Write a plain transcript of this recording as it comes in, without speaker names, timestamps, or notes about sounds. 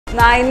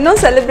நான் இன்னும்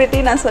செலிபிரிட்டி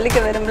நான் சொல்லிக்க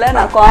விரும்பல.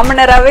 நான்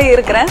காமனராகவே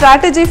இருக்கிறேன்.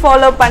 ஸ்ட்ராட்டஜி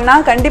ஃபாலோ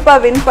பண்ணால்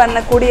கண்டிப்பாக வின்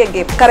பண்ணக்கூடிய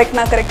கேம்.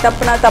 கரெக்ட்னா கரெக்ட்,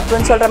 தப்புனா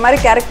தப்புன்னு சொல்கிற மாதிரி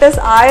கேரக்டர்ஸ்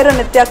 1000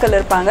 நித்யாக்கள்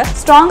இருப்பாங்க.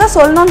 ஸ்ட்ராங்காக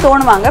சொல்லணும்னு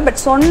தோணுவாங்க,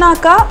 பட்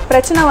சொன்னாக்கா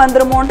பிரச்சனை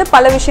வந்துருமோன்ட்டு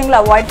பல விஷயங்களை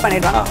அவாய்ட்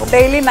பண்ணிடுவாங்க.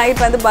 டெய்லி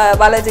நைட் வந்து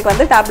பாலாஜிக்கு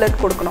வந்து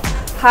டேப்லெட் கொடுக்கணும்.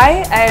 Hi,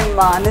 I am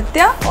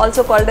Nithya,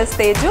 also called as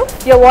Dheju.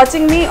 You're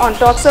watching me on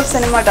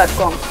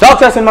TalksOfCinema.com.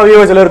 TalksOfCinema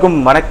viewers எல்லாருக்கும்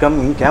வணக்கம்.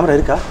 கேமரா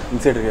இருக்கா?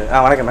 இன்சைட் இருக்கு.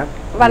 வணக்கம் மேம்.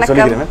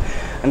 வணக்கம்.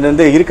 அண்ட்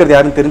வந்து இருக்கிறது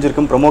யாருன்னு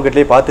தெரிஞ்சிருக்கும், ப்ரோமோ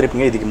கட்லேயே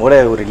பார்த்துருப்பீங்க. இதுக்கு மூல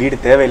ஒரு லீடு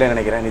தேவையில்லைன்னு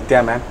நினைக்கிறேன். நித்யா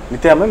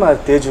மேம்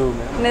தேஜு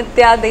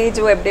நித்யா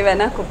தேஜு எப்படி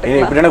வேணா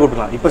கூப்பிட்டுக்கலாம். எப்படி வேணா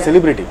கூப்பிடலாம். இப்போ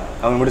செலிபிரிட்டி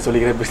அவங்க மட்டும்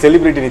சொல்லிக்கிறேன். இப்போ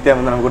செலிபிரிட்டி நித்யா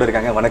வந்து நம்ம கூட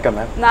இருக்காங்க. வணக்கம்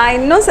மேம். நான்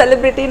இன்னும்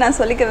செலிபிரிட்டி நான்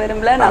சொல்லிக்க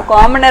விரும்பல. நான்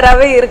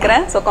காமனராகவே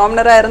இருக்கிறேன். ஸோ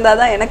காமனராக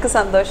இருந்தால் தான் எனக்கு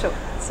சந்தோஷம்.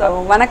 ஸோ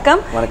வணக்கம்.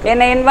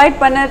 என்னை இன்வைட்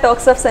பண்ண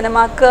டாக்ஸ் ஆஃப்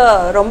சினிமாக்கு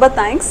ரொம்ப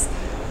தேங்க்ஸ்.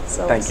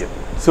 தேங்க்யூ.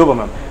 Super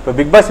ma'am. இப்போ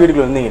பிக் பாஸ்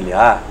வீட்டுக்குள்ள வந்தீங்க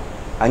இல்லையா,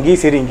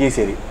 அங்கேயும் சரி இங்கேயும்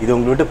சரி, இது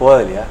உங்களை விட்டு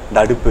போகாது இல்லையா? இந்த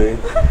அடுப்பு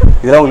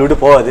இதெல்லாம் உங்களை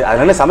விட்டு போகாது.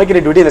 அதனால சமைக்கிற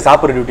டியூட்டி இல்லை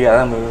சாப்பிட்ற டியூட்டி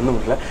அதான் வந்து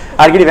முடியல.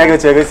 அடிக்கடி வேக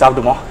வச்சு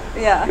சாப்பிட்டுமோ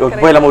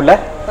போயிடலாமா உள்ள?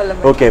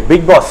 ஓகே,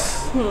 பிக் பாஸ்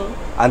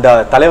அந்த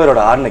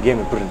தலைவரோட ஆடின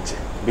கேம் எப்படி இருந்துச்சு?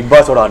 பிக்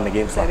பாஸோட ஆடின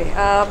கேம். சரி,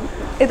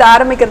 இது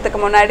ஆரம்பிக்கிறதுக்கு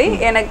முன்னாடி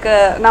எனக்கு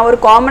நான் ஒரு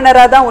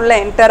காமனராக தான் உள்ள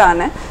என்டர்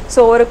ஆனேன். ஸோ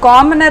ஒரு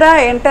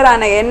காமனராக என்டர்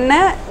ஆன என்ன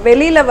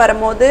வெளியில்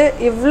வரும்போது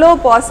இவ்வளோ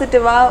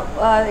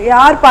பாசிட்டிவாக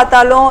யார்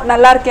பார்த்தாலும்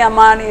நல்லா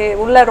இருக்கியாம்மா, நீ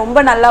உள்ள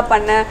ரொம்ப நல்லா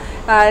பண்ண,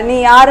 நீ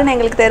யாருன்னு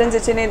எங்களுக்கு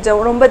தெரிஞ்சிச்சு, நீ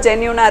ரொம்ப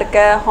ஜென்யூனாக இருக்க,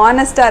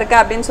 ஹானஸ்டாக இருக்க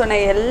அப்படின்னு சொன்ன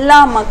எல்லா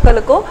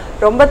மக்களுக்கும்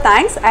ரொம்ப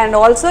தேங்க்ஸ். அண்ட்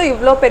ஆல்சோ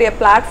இவ்வளோ பெரிய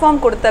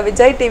பிளாட்ஃபார்ம் கொடுத்த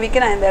விஜய்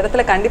டிவிக்கு நான் இந்த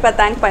இடத்துல கண்டிப்பாக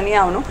தேங்க் பண்ணி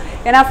ஆகணும்.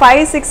 ஏன்னா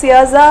 5-6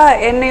 இயர்ஸாக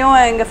என்னையும்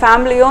எங்கள்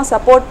ஃபேமிலியும்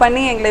சப்போர்ட்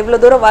பண்ணி எங்களை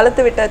இவ்வளோ தூரம்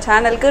வளர்த்து விட்ட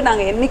சேனலுக்கு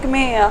நாங்கள்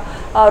என்றைக்குமே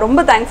ரொம்ப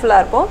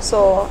தேங்க்ஃபுல்லாக இருப்போம். ஸோ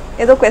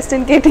ஏதோ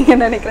கொஸ்டின்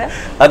கேட்டிங்கன்னு நினைக்கிறேன்.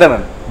 அதான்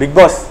மேம், பிக்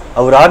பாஸ்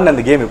அவர் ஆடின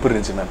அந்த கேம் எப்படி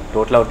இருந்துச்சு மேம்?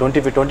 டோட்டலாக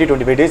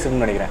 25 டேஸ்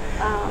நினைக்கிறேன்.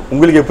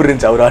 உங்களுக்கு எப்படி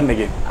இருந்துச்சு அவர் ஆடின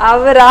கேம்?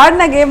 அவர்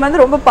ஆடின கேம்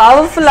வந்து ரொம்ப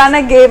பவர்ஃபுல்லான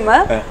கேம்.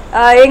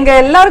 எங்க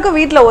எல்லாருக்கும்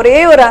வீட்ல ஒரே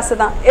ஒரு ஆசை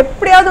தான்,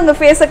 எப்படியாவது உங்க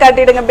ஃபேஸை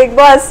காட்டிடுங்க பிக்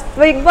பாஸ்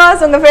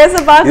உங்க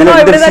ஃபேஸை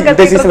பார்க்கணும். இப்படிதான்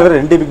கத்திட்டு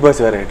ரெண்டு பிக்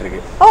பாஸ் வேற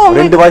இருக்கு.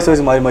 ரெண்டு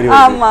வாய்ஸ் மாறி மாறி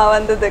ஆமா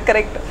வந்தது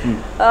கரெக்ட்.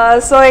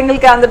 சோ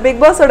எங்களுக்கு அந்த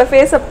பிக் பாஸோட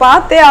ஃபேஸை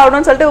பார்த்தே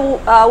ஆகணும்னு சொல்லிட்டு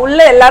உள்ள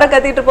எல்லாரும்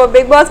கத்திட்டு இருப்போம்,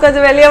 பிக் பாஸ்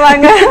கொஞ்சம் வெளியே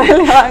வாங்க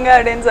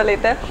அப்படின்னு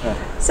சொல்லிட்டு.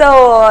 ஸோ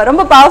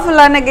ரொம்ப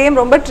பவர்ஃபுல்லான கேம்,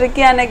 ரொம்ப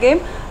ட்ரிக்கியான கேம்.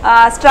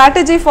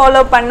 ஸ்ட்ராட்டஜி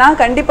ஃபாலோ பண்ணால்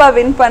கண்டிப்பாக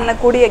வின்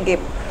பண்ணக்கூடிய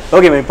கேம்.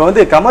 ஓகே மேம், இப்போ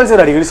வந்து கமல்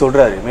சார் அடிக்கடி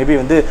சொல்கிறாரு, மேபி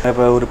வந்து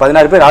இப்போ ஒரு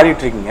 16 பேர்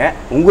ஆடிட்டு இருக்கீங்க,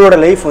 உங்களோட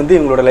லைஃப் வந்து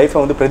உங்களோட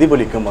லைஃப்பை வந்து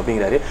பிரதிபலிக்கும்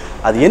அப்படிங்கிறாரு.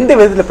 அது எந்த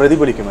விதத்தில்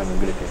பிரதிபலிக்கும் மேம்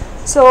உங்களுக்கு?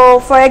 ஸோ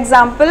ஃபார்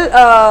எக்ஸாம்பிள்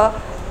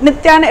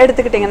நித்யான்னு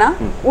எடுத்துக்கிட்டிங்கன்னா,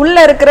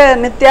 உள்ளே இருக்கிற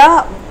நித்யா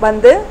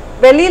வந்து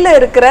வெளியில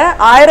இருக்கிற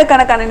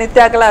ஆயிரக்கணக்கான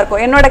நித்யாக்களா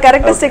இருக்கும். என்னோட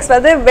கேரக்டரிஸ்டிக்ஸ்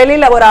வந்து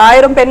வெளியில ஒரு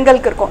 1000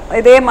 பெண்களுக்கு இருக்கும்.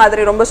 இதே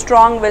மாதிரி ரொம்ப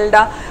ஸ்ட்ராங்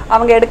வில்டா,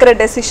 அவங்க எடுக்கிற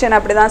டெசிஷன்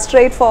அப்படிதான்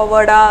ஸ்ட்ரெயிட்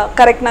ஃபார்வர்டா,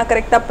 கரெக்ட்னா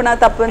கரெக்ட், தப்புனா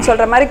தப்புன்னு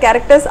சொல்ற மாதிரி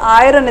கேரக்டர்ஸ்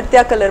 1000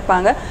 நித்யாக்கள்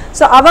இருப்பாங்க.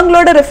 ஸோ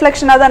அவங்களோட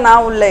ரிஃப்ளெக்ஷனா தான்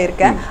நான் உள்ள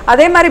இருக்கேன்.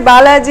 அதே மாதிரி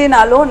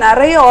பாலாஜினாலும்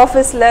நிறைய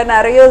ஆஃபீஸ்ல,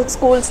 நிறைய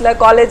ஸ்கூல்ஸ்ல,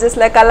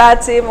 காலேஜஸ்ல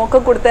கலாச்சி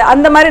மொக்க கொடுத்து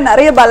அந்த மாதிரி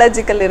நிறைய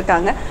பாலாஜிக்கள்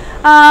இருக்காங்க.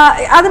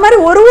 அது மாதிரி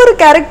ஒரு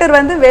கேரக்டர்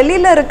வந்து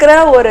வெளியில இருக்கிற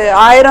ஒரு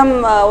 1000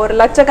 ஒரு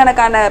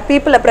லட்சக்கணக்கான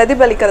பீப்புளை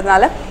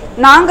பிரதிபலிக்கிறதுனால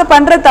நாங்க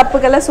பண்ற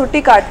தப்புகளை சுட்டி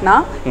காட்டினா,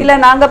 இல்ல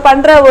நாங்க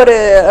பண்ற ஒரு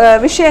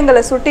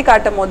விஷயங்களை சுட்டி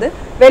காட்டும் போது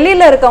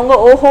வெளியில இருக்கவங்க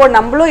ஓஹோ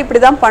நம்மளும்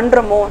இப்படிதான்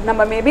பண்றோமோ,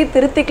 நம்ம மேபி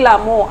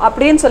திருத்திக்கலாமோ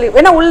அப்படின்னு சொல்லி,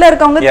 ஏன்னா உள்ள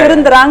இருக்கவங்க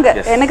திருந்துறாங்க.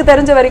 எனக்கு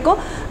தெரிஞ்ச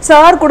வரைக்கும்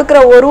சார் கொடுக்குற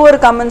ஒரு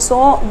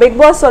கமெண்ட்ஸும் பிக்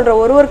பாஸ் சொல்ற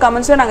ஒரு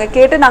கமெண்ட்ஸும் நாங்க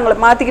கேட்டு நாங்களை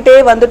மாத்திக்கிட்டே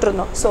வந்துட்டு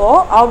இருந்தோம். ஸோ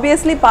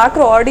ஆப்வியஸ்லி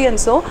பாக்குற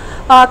ஆடியன்ஸும்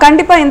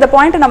கண்டிப்பா இந்த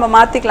பாயிண்ட் நம்ம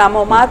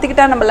மாத்திக்கலாமோ,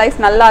 மாத்திக்கிட்டா நம்ம லைஃப்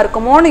நல்லா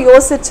இருக்குமோன்னு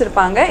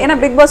யோசிச்சிருப்பாங்க. ஏன்னா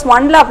பிக் பாஸ்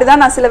 1ல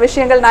அப்படிதான் நான் சில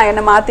விஷயங்கள் நான்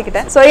என்ன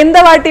மாத்திக்கிட்டேன். ஸோ இந்த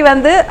வாட்டி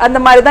வந்து அந்த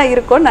மாதிரி தான்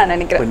இருக்கும்னு நான்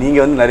நினைக்கிறேன். நீங்க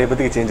வந்து நிறைய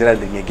பேருக்கு சேஞ்சரா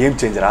இருக்கீங்க,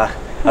 கேம் சேஞ்சரா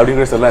அப்படி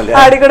கூட சொல்லலாம் இல்லையா?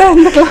 அப்படி கூட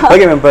இருந்துக்கலாம்.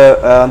 ஓகே மேம், இப்போ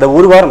அந்த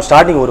ஒரு வாரம்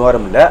ஸ்டார்டிங் ஒரு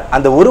வாரம் இல்லை,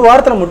 அந்த ஒரு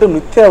வாரத்தில் மட்டும்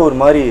நித்யா ஒரு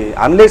மாதிரி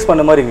அனலைஸ்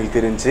பண்ண மாதிரி எங்களுக்கு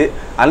தெரிஞ்சு,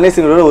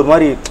 அனலைஸிங்களோட ஒரு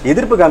மாதிரி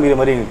எதிர்ப்பு காமிக்கிற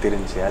மாதிரி எங்களுக்கு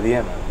தெரிஞ்சு, அது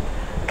ஏன் மேம்?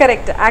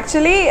 கரெக்ட்.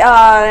 ஆக்சுவலி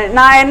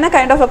நான் என்ன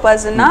கைண்ட் ஆஃப் அ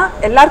பர்சன்னா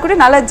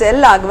எல்லாருக்கூடயும் நல்லா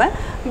ஜெல் ஆகுவேன்.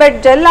 பட்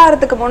ஜெல்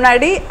ஆகிறதுக்கு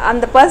முன்னாடி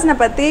அந்த பர்சனை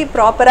பற்றி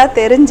ப்ராப்பராக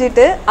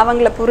தெரிஞ்சுட்டு,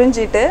 அவங்கள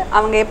புரிஞ்சுட்டு,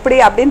 அவங்க எப்படி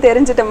அப்படின்னு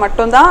தெரிஞ்சுட்டு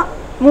மட்டும்தான்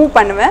மூவ்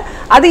பண்ணுவேன்.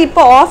 அது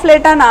இப்போ ஆஃப்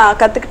லேட்டாக நான்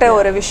கற்றுக்கிட்ட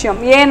ஒரு விஷயம்.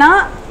 ஏன்னா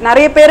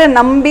நிறைய பேரை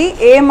நம்பி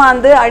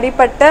ஏமாந்து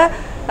அடிப்பட்ட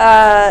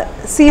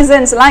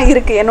சீசன்ஸ்லாம்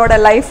இருக்குது என்னோட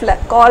லைஃப்பில்.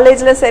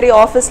 காலேஜில் சரி,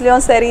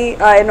 ஆஃபீஸ்லேயும் சரி,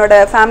 என்னோட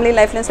ஃபேமிலி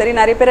லைஃப்லையும் சரி,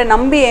 நிறைய பேரை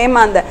நம்பி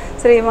ஏமாந்தேன்.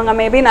 சரி இவங்க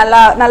மேபி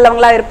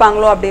நல்லவங்களா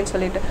இருப்பாங்களோ அப்படின்னு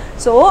சொல்லிட்டு.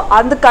 ஸோ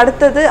அதுக்கு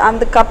அடுத்தது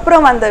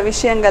அதுக்கப்புறம் வந்த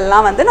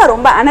விஷயங்கள்லாம் வந்து நான்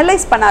ரொம்ப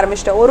அனலைஸ் பண்ண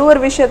ஆரம்பிச்சிட்டேன். ஒரு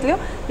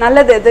விஷயத்துலையும்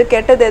நல்லது எது,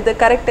 கெட்டது எது,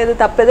 கரெக்ட் எது,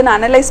 தப்பு எதுன்னு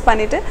அனலைஸ்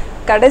பண்ணிவிட்டு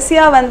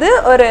கடைசியாக வந்து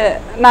ஒரு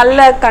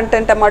நல்ல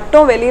கண்டென்ட்டை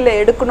மட்டும் வெளியில்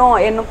எடுக்கணும்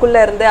எனக்குள்ளே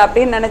இருந்து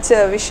அப்படின்னு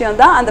நினச்ச விஷயம்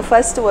தான் அந்த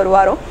ஃபர்ஸ்ட் ஒரு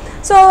வாரம்.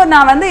 ஸோ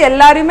நான் வந்து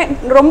எல்லாரையுமே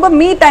ரொம்ப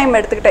மீ டைம்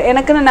எடுத்துக்கிட்டேன்,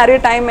 எனக்குன்னு நிறைய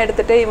டைம்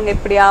எடுத்துட்டு இவங்க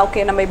இப்படியா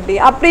ஓகே நம்ம இப்படி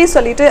அப்படி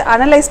சொல்லிட்டு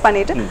அனலைஸ்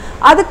பண்ணிட்டு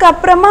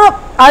அதுக்கப்புறமா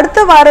அடுத்த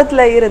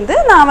வாரத்துல இருந்து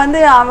நான் வந்து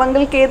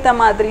அவங்களுக்கு ஏத்த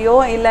மாதிரியோ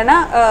இல்லைன்னா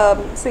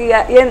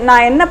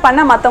நான் என்ன பண்ண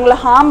மற்றவங்களை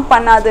ஹார்ம்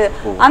பண்ணாது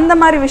அந்த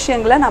மாதிரி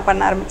விஷயங்களை நான்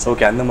பண்ண ஆரம்பிச்சேன்.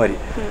 ஓகே அந்த மாதிரி.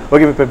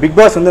 ஓகே இப்போ பிக்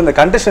பாஸ் வந்து அந்த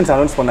கண்டஸ்டன்ஸ்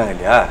அனௌன்ஸ் பண்ணாங்க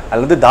இல்லையா, அது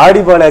வந்து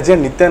தாடி பாலாஜி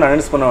நித்யன்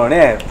அனௌன்ஸ் பண்ண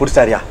உடனே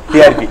பிடிச்சாரியா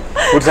டிஆர்பி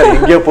பிடிச்சாரு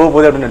எங்கேயோ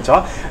போகுது அப்படின்னு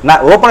நினைச்சோம்.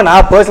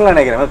 நான் பர்சனலாக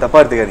நினைக்கிறேன், தப்பா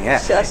எடுத்துக்காதீங்க.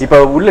 இப்போ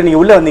நீங்க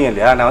உள்ள வந்தீங்க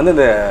இல்லையா, நான் வந்து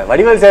இந்த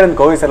வடிவேல் சார்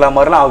கோவை சார்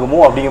மாதிரிலாம் ஆகுமோ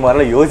அப்படிங்கிற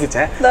மாதிரிலாம்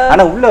யோசிச்சேன்.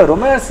 ஆனா உள்ள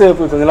ரொமான்ஸ்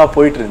இதெல்லாம்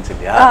போயிட்டு இருந்துச்சு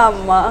இல்லையா,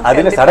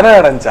 அது என்ன சடனா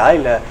நடந்துச்சா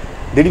இல்ல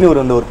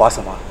திடீர்னு ஒரு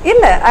பாசமா?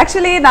 இல்ல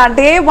ஆக்சுவலி நான்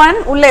டே 1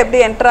 உள்ள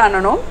எப்படி என்டர்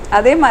ஆனனோ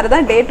அதே மாதிரி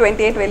தான் டே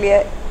 28 வெளியே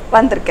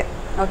வந்திருக்கேன்.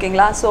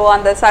 ஓகேங்களா, ஸோ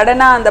அந்த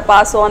சடனாக அந்த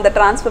பாசம் அந்த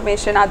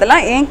டிரான்ஸ்ஃபர்மேஷன்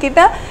அதெல்லாம்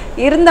என்கிட்ட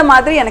இருந்த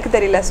மாதிரி எனக்கு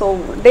தெரியல. ஸோ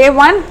டே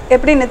 1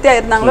 எப்படி நித்யா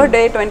இருந்தாங்களோ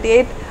டே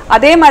 28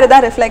 அதே மாதிரி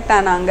தான் ரிஃப்ளெக்ட்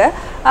ஆனாங்க.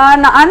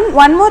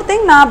 ஒன் மோர்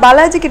திங், நான்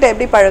பாலாஜி கிட்ட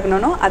எப்படி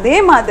பழகணும் அதே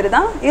மாதிரி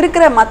தான்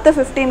இருக்கிற மற்ற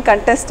 15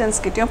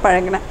 கண்டஸ்டன்ஸ் கிட்டையும்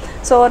பழகினேன்.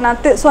 ஸோ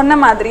நான் சொன்ன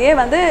மாதிரியே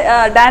வந்து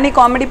டேனி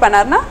காமெடி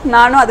பண்ணார்னா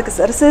நானும்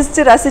அதுக்கு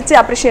ரசித்து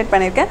அப்ரிஷியேட்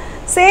பண்ணியிருக்கேன்.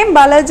 சேம்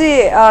பாலாஜி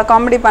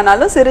காமெடி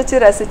பண்ணாலும்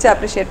சிரித்து ரசித்து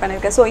அப்ரிஷியேட்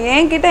பண்ணியிருக்கேன். ஸோ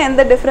என்கிட்ட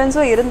எந்த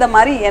டிஃப்ரென்ஸும் இருந்த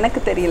மாதிரி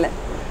எனக்கு தெரியல.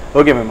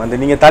 ஓகே மேம், அந்த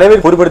நீங்கள்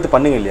தலைவர் பொறுப்படுத்தி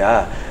பண்ணுங்க இல்லையா,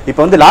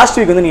 இப்போ வந்து லாஸ்ட்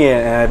வீக் வந்து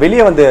நீங்கள்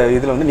வெளியே வந்த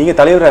இதில் வந்து நீங்கள்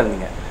தலைவராக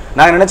இருந்தீங்க.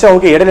 நான் நினைச்சேன்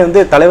ஓகே இடையில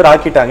வந்து தலைவர்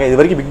ஆக்கிட்டாங்க, இது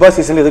வரைக்கும் பிக் பாஸ்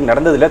சீசன்ல எதுவும்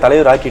நடந்ததில்லை,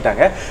 தலைவர்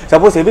ஆக்கிட்டாங்க,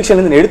 சப்போஸ்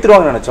எவிக்ஷன்ல இருந்து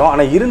எடுத்துருவாங்கன்னு நினைச்சோம்.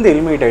 ஆனால் இருந்து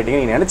எலிமினேட்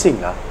ஆகிட்டீங்க, நீங்கள்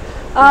நினைச்சிங்களா?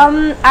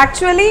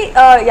 ஆக்சுவலி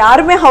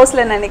யாருமே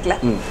ஹவுஸ்ல நினைக்கல,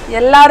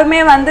 எல்லாருமே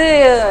வந்து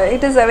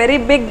it is a very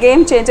big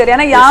game changer.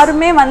 ஏன்னா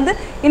யாருமே வந்து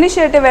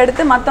இனிஷியேட்டிவ்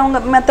எடுத்து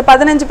மற்ற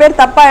 15 பேர்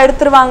தப்பா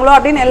எடுத்துருவாங்களோ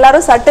அப்படின்னு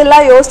எல்லாரும் சட்டிலா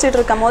யோசிச்சுட்டு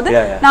இருக்கும் போது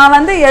நான்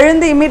வந்து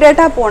எழுந்து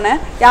இமீடியட்டா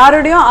போனேன்.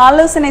 யாருடையும்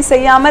ஆலோசனை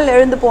செய்யாமல்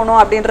எழுந்து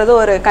போகணும் அப்படின்றது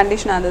ஒரு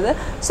கண்டிஷன் இருந்தது.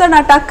 ஸோ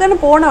நான் டக்குன்னு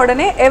போன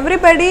உடனே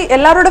எவ்ரிபடி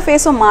எல்லாரோட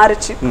ஃபேஸும்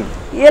மாறுச்சு.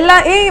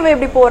 இவ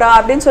எப்படி போறா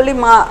அப்படின்னு சொல்லி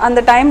அந்த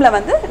டைம்ல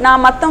வந்து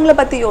நான் மற்றவங்களை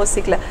பத்தி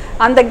யோசிக்கல,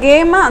 அந்த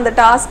கேமை அந்த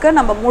டாஸ்க்கை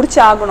நம்ம முடிச்சு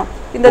ஆகணும்.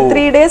 இந்த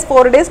 3 days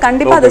 4 days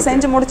கண்டிப்பா அதை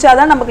செஞ்சு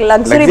முடிச்சாதான் நமக்கு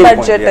லக்ஸரி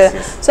பட்ஜெட்.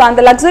 ஸோ அந்த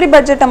லக்ஸரி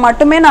பட்ஜெட்டை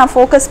மட்டுமே நான்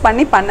ஃபோக்கஸ்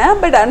பண்ணேன்.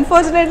 பட்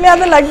அன்ஃபார்ச்சுனேட்லி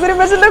அந்த லக்ஸரி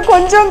பட்ஜெட்ல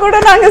கொஞ்சம் கூட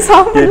நாங்க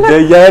சாப்பிடல.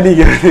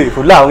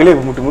 அவங்களே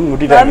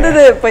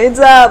வந்தது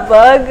பீட்சா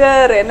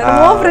பர்கர்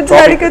என்னமோ ஃப்ரிட்ஜ்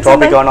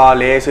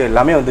அடிக்க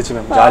எல்லாமே வந்துச்சு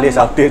மேம். ஜாலியா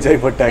சாப்பிட்டு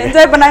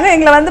என்ஜாய் பண்ணாங்க.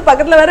 எங்களை வந்து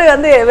பக்கத்துல வேற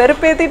வந்து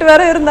வெறுப்பேத்திட்டு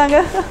வேற இருந்தாங்க.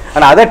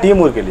 ஆனா அதான்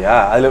டீம் ஒர்க் இல்லையா,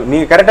 அதுல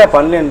நீங்க கரெக்டா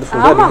பண்ணலன்னு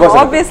சொல்றீங்க.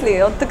 ஆப்வியஸ்லி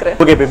ஒத்துக்கிறேன்.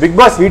 ஓகே, இப்போ பிக்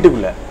பாஸ்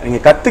வீட்டுக்குள்ள நீங்க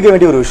கத்துக்க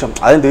வேண்டிய ஒரு விஷயம்,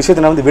 அது இந்த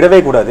விஷயத்தை நான் வந்து விடவே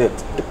கூடாது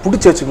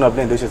புடிச்சு வச்சுக்கணும்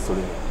அப்படின்னு இந்த விஷயத்தை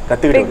சொல்லுங்க.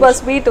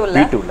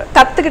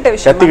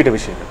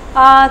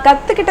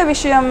 கத்துக்கிட்ட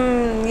விஷயம்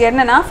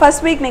என்னன்னா,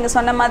 ஃபர்ஸ்ட் வீக் நீங்க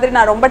சொன்ன மாதிரி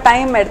நான் ரொம்ப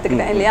டைம்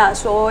எடுத்துக்கிட்டேன் இல்லையா.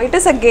 So it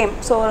is a game.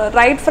 So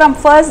right from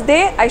first day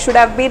I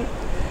should have been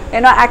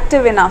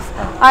active enough.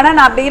 ஆனால்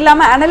நான் அப்படி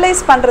இல்லாமல்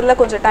அனலைஸ் பண்ணுறதுல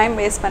கொஞ்சம் டைம்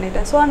வேஸ்ட்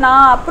பண்ணிட்டேன். ஸோ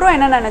நான் அப்புறம்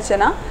என்ன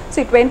நினச்சேன்னா,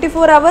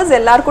 24 hours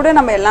எல்லாரும் கூட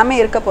நம்ம எல்லாமே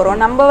இருக்க போகிறோம்.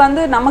 நம்ம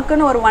வந்து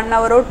நமக்குன்னு ஒரு 1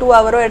 hour 2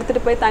 hour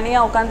எடுத்துகிட்டு போய்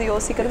தனியாக உட்காந்து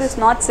யோசிக்கிறது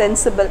இஸ் நாட்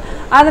சென்சிபிள்.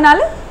 அதனால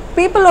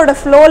பீப்புளோட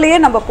ஃப்ளோலேயே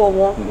நம்ம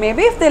போவோம்.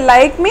 Maybe if they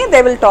like me they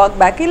will talk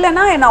back,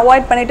 இல்லைனா என்னை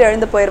அவாய்ட் பண்ணிட்டு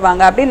எழுந்து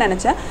போயிடுவாங்க அப்படின்னு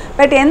நினச்சேன்.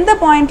 பட் எந்த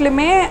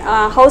பாயிண்ட்லையுமே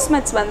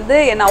ஹவுஸ்மேட்ஸ் வந்து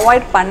என்னை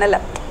அவாய்ட் பண்ணலை.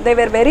 தே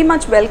were very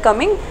much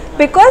welcoming.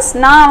 Because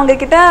நான்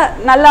அவங்கக்கிட்ட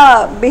நல்லா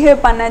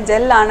பிஹேவ் பண்ண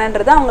ஜெல்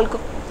ஆனன்றது அவங்களுக்கு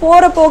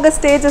போக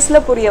ஸ்டேஜஸ்ல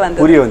புரிய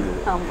வந்தது.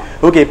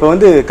 ஓகே, இப்போ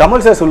வந்து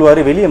கமல் சார்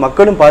சொல்லுவாரு, வெளியே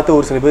மக்களும் பார்த்து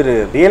ஒரு சில பேர்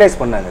ரியலைஸ்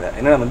பண்ணாங்க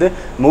என்னன்னா வந்து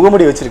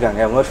முகமுடி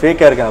வச்சிருக்காங்க, அவங்க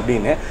ஃபேக்கா இருக்காங்க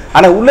அப்படின்னு.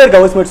 ஆனா உள்ள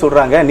இருக்க ஹவுஸ்மேட்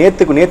சொல்றாங்க,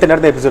 நேத்து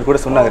நடந்த எபிசோட்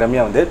கூட சொன்னாங்க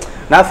ரம்யா வந்து,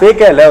 நான்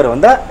ஃபேக்கா இல்லை, அவர்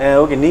வந்தா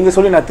ஓகே நீங்க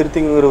சொல்லி நான்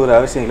திருத்திங்கிற ஒரு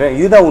அவசியம் இல்லை,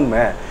 இதுதான்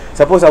உண்மை.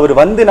 சப்போஸ் அவர்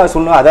வந்து நான்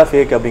சொன்னா அதான்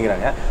ஃபேக்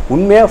அப்படிங்கிறாங்க,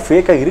 உண்மையா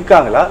ஃபேக்கா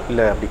இருக்காங்களா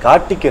இல்ல அப்படி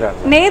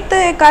காட்டிக்கிறாங்க? நேத்து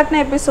காட்டின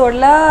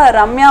எபிசோட்ல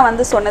ரம்யா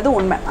வந்து சொன்னது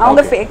உண்மை,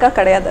 அவங்க ஃபேக்கா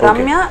கிடையாது.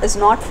 Ramya is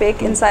not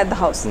fake inside the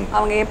house.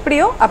 அவங்க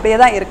எப்படியோ அப்படியே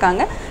தான்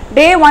இருக்காங்க.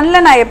 டே 1ல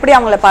நான் எப்படி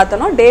அவங்கள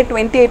பார்த்தனோ டே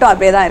 28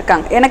 அப்படியே தான்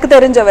இருக்காங்க எனக்கு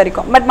தெரிஞ்ச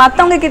வரைக்கும். பட்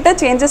மற்றவங்க கிட்ட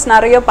சேஞ்சஸ்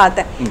நிறைய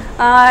பார்த்தேன்.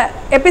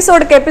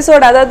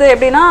 எபிசோடு அதாவது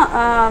எப்படின்னா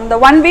இந்த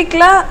 1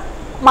 வீக்ல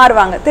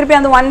மாறுவாங்க, திருப்பி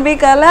அந்த 1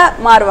 வீக்கால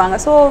மாறுவாங்க.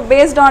 So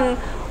based on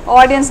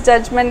audience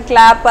judgement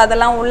clap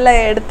அதெல்லாம் உள்ள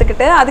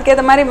எடுத்துக்கிட்டு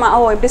அதுக்கேற்ற மாதிரி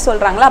இப்படி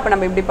சொல்றாங்களா அப்போ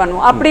நம்ம இப்படி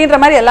பண்ணுவோம் அப்படின்ற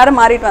மாதிரி எல்லாரும்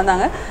மாறிட்டு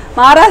வந்தாங்க.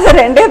 மாறாத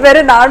 2 பேர்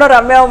நானும்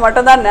ரம்யாவும்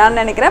மட்டும் தான் நான்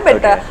நினைக்கிறேன்.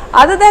 பட்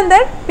அதுதான்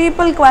தட்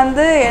பீப்புளுக்கு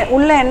வந்து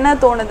உள்ள என்ன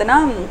தோணுதுன்னா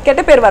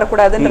கெட்ட பேர்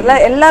வரக்கூடாதுன்றதுல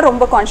எல்லாரும்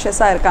ரொம்ப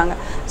கான்ஷியஸாக இருக்காங்க.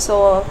 ஸோ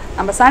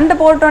நம்ம சண்டை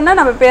போட்டோம்னா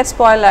நம்ம பேர்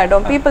ஸ்பாயில்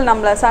ஆகிடும், பீப்புள்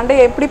நம்மள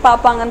சண்டையை எப்படி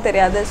பார்ப்பாங்கன்னு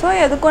தெரியாது. ஸோ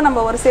எதுக்கும்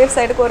நம்ம ஒரு சேஃப்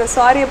சைடுக்கு ஒரு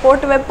சாரியை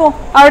போட்டு வைப்போம்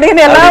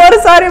அப்படின்னு எல்லாரும் ஒரு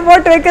சாரியை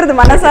போட்டு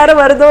வைக்கிறது மனசார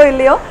வருதோ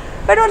இல்லையோ,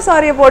 பட் ஒரு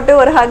சாரியை போட்டு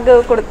ஒரு ஹக்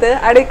கொடுத்து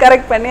அப்படியே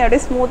கரெக்ட் பண்ணி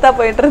அப்படியே ஸ்மூத்தா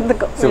போயிட்டு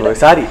இருந்துக்கும்.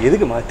 சாரி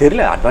எதுக்குமா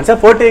தெரியல, அட்வான்ஸா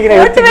போட்டு வைக்கிறேன்.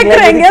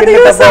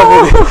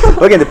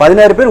 ஓகே, இந்த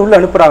 16 பேர் உள்ள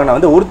அனுப்புறாங்கன்னா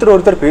வந்து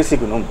ஒருத்தர்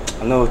பேசிக்கணும்,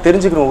 அந்த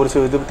தெரிஞ்சுக்கணும், ஒரு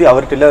இதை பத்தி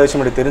அவர்கிட்ட இல்லாத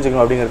விஷயம்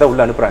தெரிஞ்சுக்கணும் அப்படிங்கிறத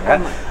உள்ள அனுப்புறாங்க.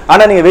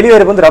 ஆனா நீங்க வெளியே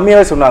வரப்ப வந்து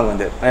ரம்யாவே சொன்னாங்க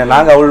வந்து,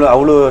 நாங்க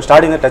அவ்வளோ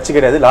ஸ்டார்டிங்ல டச்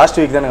கிடையாது, லாஸ்ட்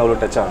வீக் தான் நாங்க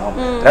அவ்வளோ டச் ஆகணும்.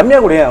 ரம்யா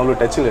கூட அவ்வளோ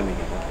டச் இல்லை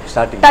நீங்க?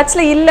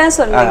 டச்ல இல்லன்னு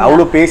சொன்னீங்க.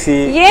 அவ்வளவு பேசி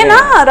ஏன்னா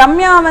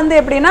ரம்யா வந்து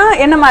எப்படின்னா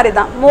என்ன மாதிரி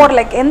தான் மோர்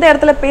லைக் எந்த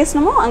இடத்துல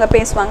பேசணுமோ அங்க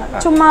பேசுவாங்க,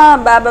 சும்மா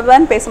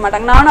பேபன்னு பேச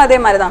மாட்டாங்க. நானும் அதே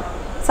மாதிரி தான்.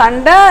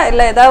 சண்டை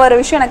இல்லை ஏதாவது ஒரு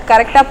விஷயம் எனக்கு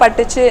கரெக்டாக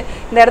பட்டுச்சு,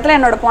 இந்த இடத்துல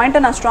என்னோட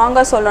பாயிண்ட்டை நான்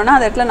ஸ்ட்ராங்காக சொல்லணும்னா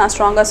அந்த இடத்துல நான்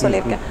ஸ்ட்ராங்காக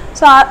சொல்லியிருக்கேன்.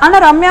 ஸோ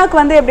ஆனால் ரம்யாவுக்கு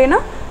வந்து எப்படின்னா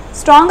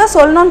ஸ்ட்ராங்காக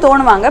சொல்லணும்னு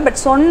தோணுவாங்க, பட்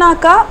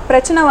சொன்னாக்கா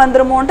பிரச்சனை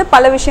வந்துருமோன்ட்டு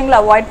பல விஷயங்களை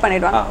அவாய்ட்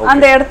பண்ணிடுவாங்க.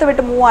 அந்த இடத்த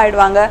விட்டு மூவ்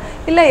ஆயிடுவாங்க.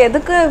 இல்லை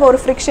எதுக்கு ஒரு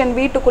ஃப்ரிக்ஷன்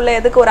வீட்டுக்குள்ளே,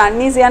 எதுக்கு ஒரு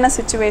அன்ஈஸியான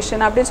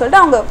சுச்சுவேஷன் அப்படின்னு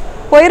சொல்லிட்டு அவங்க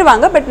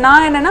போயிடுவாங்க. பட்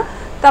நான் என்னென்னா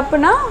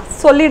தப்புனா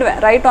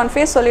சொல்லிடுவேன், ரைட் ஆன்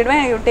ஃபேஸ்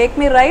சொல்லிடுவேன், you take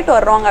me right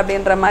or wrong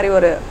அப்படின்ற மாதிரி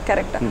ஒரு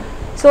கேரக்டர்.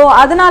 ஸோ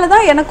அதனால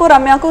தான் எனக்கும்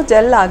ரம்யாவுக்கும்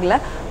ஜெல் ஆகலை.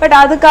 பட்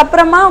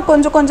அதுக்கப்புறமா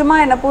கொஞ்சம்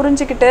கொஞ்சமாக என்னை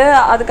புரிஞ்சுக்கிட்டு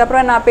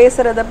அதுக்கப்புறம் நான்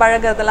பேசுறது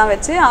பழகிறதெல்லாம்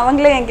வச்சு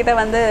அவங்களே என்கிட்ட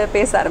வந்து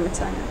பேச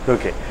ஆரம்பிச்சாங்க.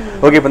 Okay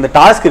okay. இப்போ இந்த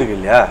டாஸ்க் இருக்கு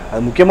இல்லையா,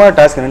 அது முக்கியமான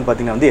டாஸ்க் என்னன்னு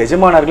பார்த்தீங்கன்னா வந்து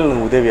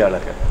எஜமானர்கள்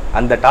உதவியாளர்கள்.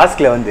 அந்த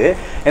டாஸ்க்ல வந்து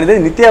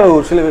எனக்கு நித்யாவை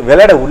ஒரு சில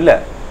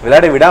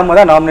விளையாட விடாம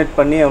தான் நாமினேட்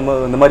பண்ணி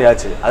இந்த மாதிரி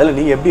ஆச்சு. அதுல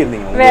நீங்க எப்படி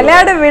இருந்தீங்க?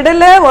 விளையாட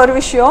விடல ஒரு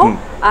விஷயம்.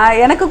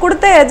 எனக்கு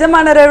கொடுத்த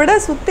எஜமானரை விட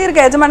சுத்தி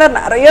இருக்க எஜமானர்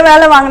நிறைய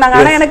வேலை வாங்கினாங்க.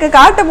 ஆனா எனக்கு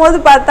காட்டும் போது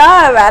பார்த்தா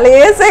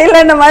வேலையே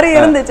செய்யலன்ற மாதிரி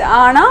இருந்துச்சு.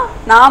 ஆனா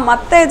நான்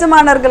மத்த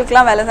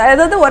எஜமானர்களுக்கெல்லாம் வேலை,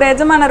 அதாவது ஒரு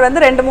எஜமானர்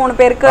வந்து 2-3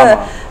 பேருக்கு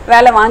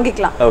வேலை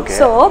வாங்கிக்கலாம்.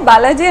 சோ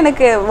பாலாஜி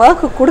எனக்கு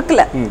ஒர்க்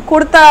கொடுக்கல,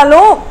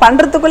 கொடுத்தாலும்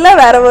பண்றதுக்குள்ள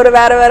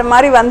வேற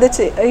மாதிரி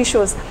வந்துச்சு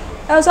இஷ்யூஸ்.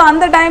 ஸோ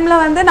அந்த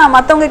டைமில் வந்து நான்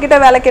மற்றவங்க கிட்ட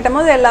வேலை கேட்டும்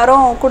போது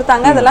எல்லாரும்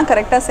கொடுத்தாங்க, அதெல்லாம்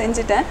கரெக்டாக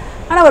செஞ்சுட்டேன்.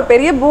 ஆனால் ஒரு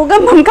பெரிய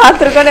பூகம்பம்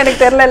காத்திருக்கோன்னு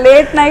எனக்கு தெரியல.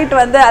 லேட் நைட்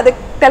வந்து அது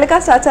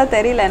டெலிகாஸ்ட் ஆச்சா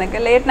தெரியல எனக்கு.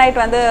 லேட்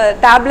நைட் வந்து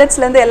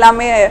டேப்லெட்ஸ்லேருந்து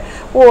எல்லாமே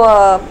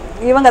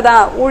இவங்க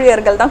தான்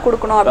ஊழியர்கள் தான்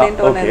கொடுக்கணும்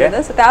அப்படின்ட்டு ஒன்று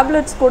இருந்தது. ஸோ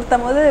டேப்லெட்ஸ்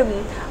கொடுத்தும் போது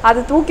அது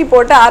தூக்கி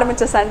போட்டு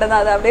ஆரம்பிச்ச சண்டை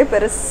தான். அது அப்படியே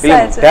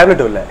பெருசாச்சு.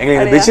 டேப்லெட் இல்ல,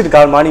 எங்களுக்கு பெட்ஷீட்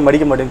கால் மார்னிங்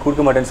மடிக்க மாட்டேன்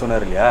கொடுக்க மாட்டேன்னு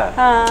சொன்னார் இல்லையா,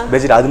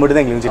 பெட்ஷீட் அது மட்டும்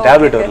தான் எங்களுக்கு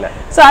டேப்லெட் இல்ல.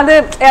 ஸோ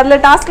அதுல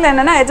டாஸ்க்ல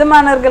என்னன்னா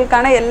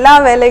எஜமானர்களுக்கான எல்லா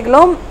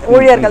வேலைகளும்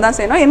ஊழியர்கள் தான்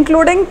செய்யணும்,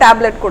 இன்க்ளூடிங்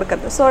டேப்லெட்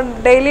கொடுக்கறது. ஸோ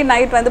டெய்லி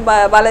நைட் வந்து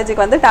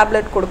பாலாஜிக்கு வந்து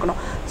டேப்லெட்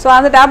கொடுக்கணும். ஸோ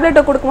அந்த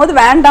டேப்லெட்டை கொடுக்கும்போது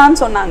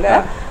வேண்டான்னு சொன்னாங்க.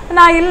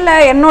 நான் இல்லை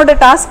என்னோட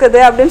டாஸ்க் இது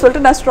அப்படின்னு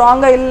சொல்லிட்டு நான்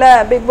ஸ்ட்ராங்காக இல்லை,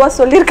 பிக் பாஸ்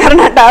சொல்லியிருக்காரு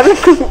நான்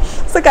டேப்லெட்.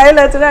 ஸோ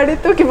கையில் வச்சுட்டு அப்படியே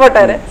தூக்கி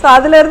போட்டாரு. ஸோ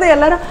அதுலேருந்து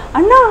எல்லாரும்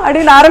அண்ணா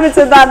அப்படின்னு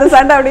ஆரம்பிச்சது தான். அந்த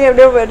சண்டை அப்படியே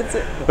எப்படியோ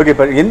போயிடுச்சு. ஓகே,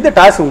 இப்போ எந்த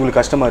டாஸ்க்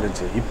உங்களுக்கு கஷ்டமா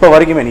இருந்துச்சு இப்போ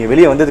வரைக்குமே? நீங்கள்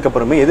வெளியே வந்ததுக்கு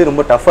அப்புறமே எது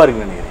ரொம்ப டஃப்பாக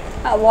இருக்குன்னு நினைக்கிறீங்க?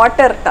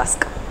 வாட்டர்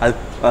டாஸ்க்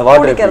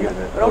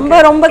ரொம்ப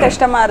ரொம்ப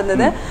கஷ்டமா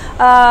இருந்தது.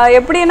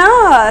 எப்படின்னா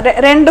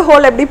 2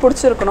 ஹோல் எப்படி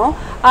பிடிச்சிருக்கணும்.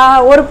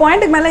 ஒரு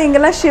பாயிண்ட்டுக்கு மேலே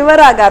இங்கெல்லாம்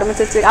ஷிவர் ஆக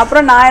ஆரம்பிச்சிச்சு.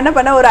 அப்புறம் நான் என்ன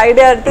பண்ணேன், ஒரு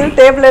ஐடியா எடுத்து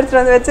டேபிள்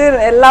எடுத்துட்டு வந்து வச்சு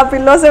எல்லா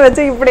பில்லோஸும்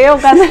வச்சு இப்படியே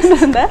உட்காந்துட்டு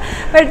இருந்தேன்.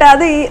 பட்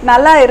அது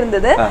நல்லா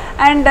இருந்தது.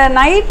 அண்ட்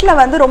நைட்ல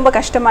வந்து ரொம்ப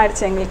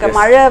கஷ்டமாயிடுச்சு எங்களுக்கு.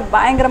 மழை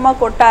பயங்கரமா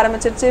கொட்ட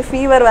ஆரம்பிச்சிருச்சு,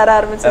 ஃபீவர் வர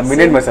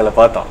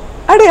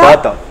ஆரம்பிச்சிருச்சு.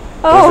 பார்த்தோம்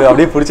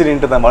அப்படியே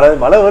பிடிச்சிட்டு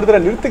மழை வருதுல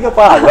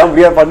நிறுத்துங்கப்பா, அதான்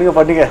அப்படியே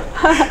பண்ணுங்க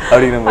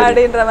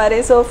அப்படின்ற மாதிரி.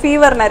 ஸோ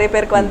ஃபீவர் நிறைய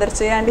பேருக்கு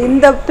வந்துருச்சு. அண்ட்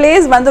இந்த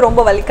பிளேஸ் வந்து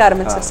ரொம்ப வலிக்க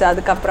ஆரம்பிச்சிருச்சு.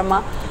 அதுக்கப்புறமா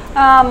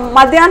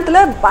மத்தியானத்துல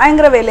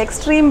பயங்கர வெயில்,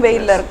 எக்ஸ்ட்ரீம்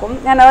வெயில்ல இருக்கும்.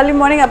 நான் ஏர்லி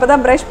மார்னிங்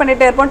அப்பதான் ப்ரஷ்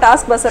பண்ணிட்டே இருப்போம்,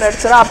 டாஸ்க் பஸ்ஸர்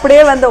அடிச்சிடும்,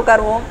 அப்படியே வந்து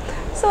உட்காருவோம்.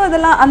 ஸோ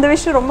அதெல்லாம் அந்த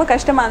விஷயம் ரொம்ப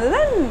கஷ்டமா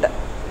இருந்தது. அண்ட்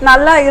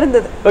நல்லா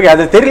இருந்தது. ஓகே,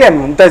 அது தெரியல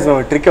மும்தாஜ்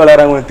ட்ரிக்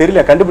விளையாடுறாங்க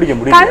தெரியல, கண்டுபிடிக்க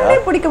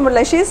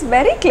முடியல. she is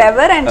very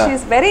clever and she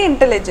is very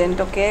intelligent.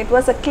 okay, it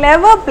was a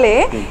clever play.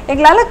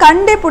 எங்களால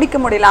கண்டே பிடிக்க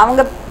முடியல.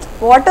 அவங்க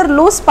வாட்டர்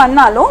லூஸ்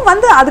பண்ணாலும்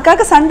வந்து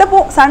அதுக்காக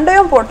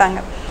சண்டையும் போட்டாங்க.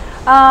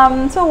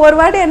 ஸோ ஒரு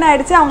வாட்டி என்ன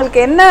ஆயிடுச்சு, அவங்களுக்கு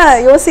என்ன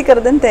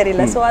யோசிக்கிறதுன்னு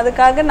தெரியல. ஸோ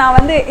அதுக்காக நான்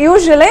வந்து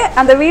யூஸ்வலே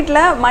அந்த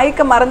வீட்டில்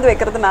மைக்கை மறந்து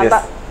வைக்கிறது நான்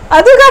தான்.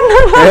 அதுக்காக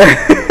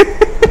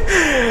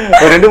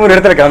 2-3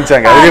 இடத்துல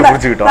காமிச்சாங்க, அதுவே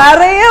புடிச்சுக்கிட்டோம்.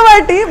 நிறைய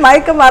வாட்டி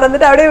மைக்க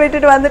மறந்துட்டு அப்படியே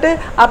விட்டுட்டு வந்துட்டு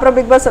அப்புறம்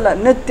பிக் பாஸ் சொல்ல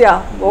நித்யா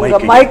உங்க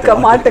மைக்க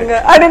மாட்டுங்க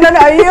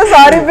அப்படின்னு, ஐயோ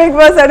சாரி பிக்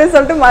பாஸ் அப்படின்னு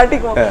சொல்லிட்டு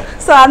மாட்டிக்குவோம்.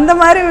 ஸோ அந்த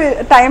மாதிரி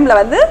டைம்ல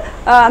வந்து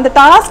அந்த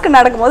டாஸ்க்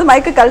நடக்கும்போது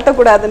மைக்க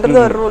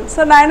கழட்டக்கூடாதுன்றது ஒரு ரூல்.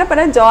 ஸோ நான் என்ன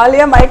பண்ணேன்,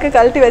 ஜாலியா மைக்க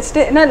கழட்டி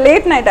வச்சுட்டு, ஏன்னா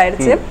லேட் நைட்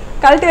ஆயிடுச்சு,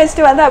 கழட்டி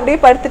வச்சுட்டு வந்து அப்படியே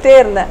படுத்துட்டே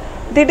இருந்தேன்.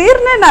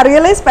 திடீர்னு நான்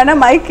ரியலைஸ் பண்ண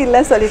மைக்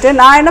இல்லைன்னு சொல்லிட்டு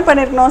நான் என்ன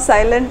பண்ணிருக்கணும்,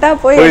 சைலண்டா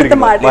போய் எடுத்து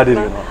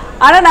மாட்டிருக்கேன்.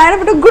 ஆனா நான் என்ன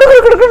பண்ணிட்டு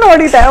குடுக்குன்னு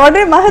ஓடிட்டேன்.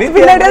 உடனே மகத்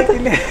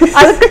பின்னாடியே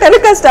அதுக்கு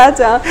டெலிகாஸ்ட்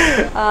ஆச்சா.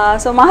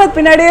 ஸோ மகத்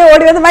பின்னாடியே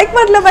ஓடி வந்து மைக்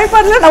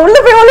மாட்டல நான் உள்ள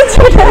போய்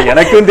ஒழிச்சுட்டேன்.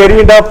 எனக்கும்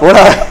தெரியும்டா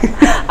போடா.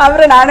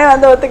 அப்புறம் நானே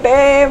வந்து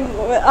ஒத்துக்கிட்டேன்,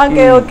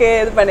 ஓகே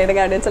இது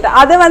பண்ணிடுங்க அப்படின்னு சொல்லிட்டு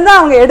அதை வந்து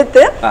அவங்க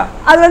எடுத்து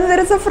அது வந்து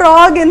there is a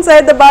frog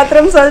inside the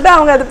bathroom சொல்லிட்டு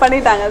அவங்க அது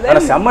பண்ணிட்டாங்க.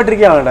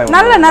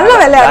 நல்ல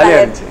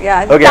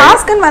விளையாடுறாங்க.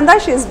 டாஸ்க்னு வந்தா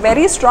she is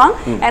very strong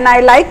and I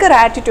like her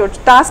attitude.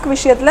 Task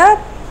விஷயத்துல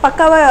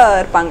பக்காவா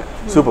இருப்பாங்க.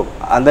 சூப்பர்.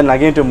 அந்த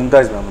நகைட்டு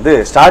மும்தாஜ் மேம் வந்து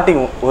ஸ்டார்டிங்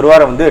ஒரு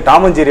வாரம் வந்து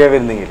டாம் அண்ட் ஜெரியாவே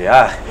இருந்தீங்க இல்லையா,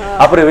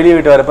 அப்புறம் வெளியே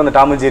விட்டு வரப்ப அந்த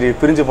டாம் அண்ட் ஜெரி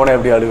பிரிஞ்சு போனா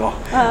எப்படி அழுகும்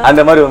அந்த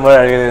மாதிரி ஒரு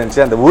மாதிரி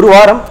இருந்துச்சு. அந்த ஒரு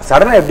வாரம்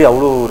சடனா எப்படி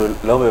அவ்வளோ ஒரு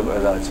லவ்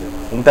இதாச்சு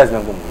மும்தாஜ்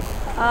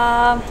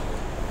மேம்?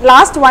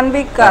 லாஸ்ட் 1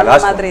 வீக் அந்த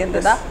மாதிரி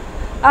இருந்ததா?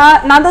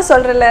 நான் தான்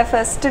சொல்றேன்ல,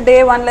 ஃபர்ஸ்ட் டே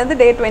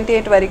 1லேருந்து டே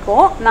 28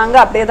 வரைக்கும் நாங்க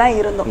அப்படியே தான்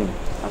இருந்தோம்.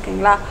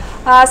 ஓகேங்களா,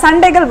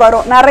 சண்டைகள்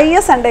வரும், நிறைய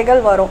சண்டைகள்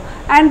வரும்.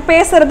 அண்ட்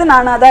பேசுறது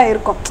நானாக தான்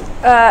இருக்கும்.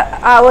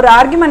 ஒரு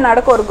ஆர்குமெண்ட்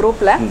நடக்கும் ஒரு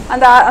குரூப்ல,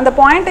 அந்த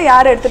பாயிண்ட்டை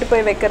யார் எடுத்துட்டு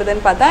போய்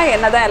வைக்கிறதுன்னு பார்த்தா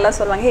என்னதான் எல்லாம்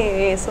சொல்லுவாங்க,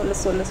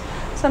 சொல்லு.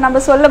 ஸோ நம்ம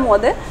சொல்லும்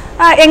போது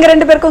எங்க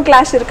 2 பேருக்கும்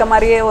கிளாஷ் இருக்க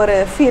மாதிரியே ஒரு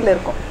ஃபீல்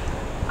இருக்கும்.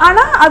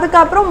 ஆனா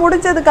அதுக்கப்புறம்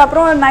முடிஞ்சதுக்கு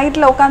அப்புறம்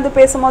நைட்ல உட்காந்து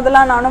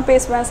பேசும்போதெல்லாம் நானும்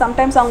பேசுவேன்.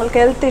 சம்டைம்ஸ்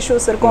அவங்களுக்கு ஹெல்த்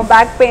இஷ்யூஸ் இருக்கும்,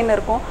 பேக் பெயின்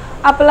இருக்கும்,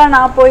 அப்பெல்லாம்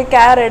நான் போய்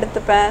கேர்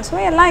எடுத்துப்பேன்.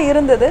 ஸோ எல்லாம்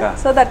இருந்தது.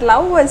 So that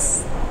love was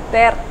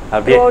there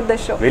throughout the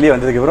show. வெளியே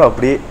வந்ததுக்கு அப்புறம்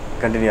அப்படியே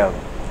கண்டினியூ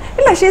ஆகும்.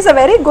 இல்ல, she is a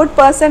very good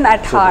person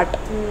at heart.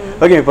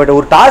 Okay, but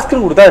ஒரு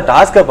டாஸ்க்னு கொடுத்தா அதை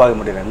டாஸ்க்காக பார்க்க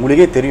மாட்டேங்கிறாங்க.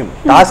 உங்களுக்கே தெரியும்,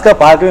 டாஸ்க்காக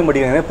பார்க்கவே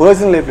மாட்டேங்கிறாங்க.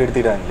 பர்சனல் லைஃப்ல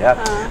எடுத்துக்கிட்டாங்க இல்லையா,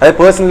 அதை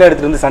பர்சனலாக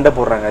எடுத்துட்டு வந்து சண்டை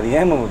போடுறாங்க. அது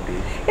ஏன் அப்படி?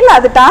 இல்ல,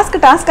 அது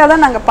டாஸ்க்காக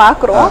தான் நாங்க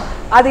பாக்குறோம்.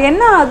 அது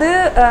என்ன, அது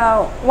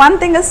ஒன்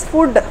திங் இஸ்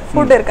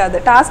ஃபுட் இருக்காது.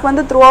 டாஸ்க்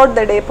வந்து த்ரூ அவுட்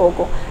த டே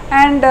போகும்.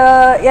 அண்ட்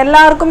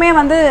எல்லாருக்குமே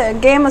வந்து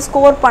கேம்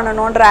ஸ்கோர்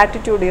பண்ணணுன்ற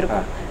ஆட்டிடியூட்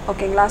இருக்கும்.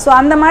 ஓகேங்களா? ஸோ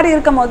அந்த மாதிரி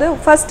இருக்கும் போது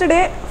ஃபர்ஸ்ட்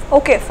டே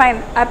ஓகே ஃபைன்,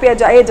 ஹாப்பியா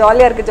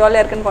ஜாலியாக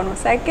இருக்குன்னு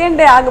பண்ணுவோம். செகண்ட்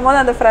டே ஆகும்போது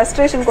அந்த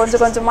ஃப்ரஸ்ட்ரேஷன்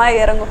கொஞ்சம் கொஞ்சமாக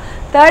இறங்கும்.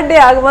 தேர்ட் டே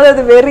ஆகும்போது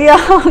அது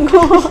வெறியாகும்.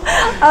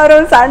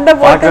 அப்புறம் சண்டை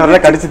போட்டு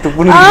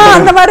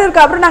அந்த மாதிரி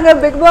இருக்கும். அப்புறம்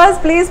நாங்கள் பிக் பாஸ்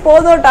ப்ளீஸ்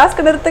போதும்,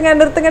 டாஸ்க்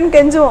நிறுத்துங்கன்னு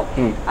கெஞ்சுவோம்.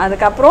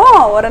 அதுக்கப்புறம்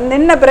ஒரு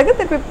நின்ன பிறகு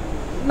திருப்பி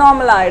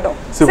நார்மலா ஆயிடும்.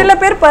 சில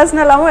பேர்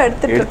பர்சனலாவும்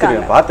எடுத்துட்டு இருக்காங்க.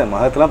 பார்த்தேன்,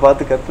 மகத்தெல்லாம்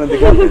பார்த்து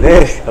கத்துனதுக்கு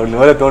அப்படின்னு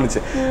வேற தோணுச்சு.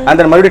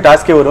 அந்த மறுபடியும்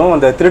டாஸ்கே வரும்,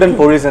 அந்த திருடன்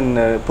போலீஸ்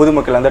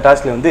பொதுமக்கள் அந்த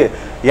டாஸ்க்ல வந்து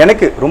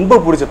எனக்கு ரொம்ப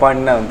பிடிச்ச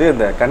பாயிண்ட்னா வந்து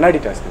இந்த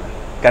கண்ணாடி டாஸ்க்.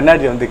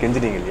 கண்ணாடி வந்து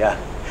கெஞ்சினீங்க இல்லையா,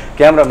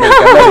 கேமரா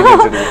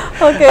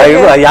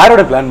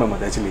யாரோட பிளான் மேம்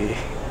அது?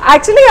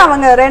 ஆக்சுவலி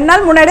அவங்க 2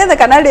 நாள் முன்னாடியே அந்த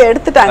கண்ணாடியை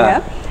எடுத்துட்டாங்க.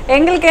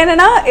 எங்களுக்கு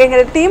என்னன்னா எங்க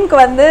டீமுக்கு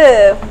வந்து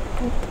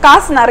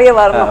காசு நிறைய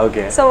வரணும்.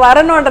 ஸோ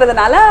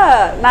வரணுன்றதுனால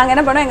நாங்கள்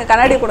என்ன பண்ணோம், எங்கள்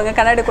கண்ணாடி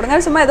கொடுங்க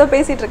சும்மா ஏதோ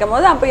பேசிட்டு இருக்கும்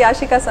போது அப்போ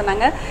யாஷிகா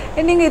சொன்னாங்க,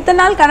 நீங்கள் இத்தனை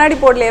நாள் கண்ணாடி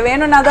போடலையே,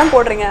 வேணும்னா தான்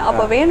போடுறீங்க.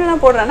 அப்போ வேணும்னா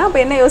போடுறேன்னா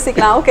அப்போ என்ன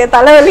யோசிக்கலாம், ஓகே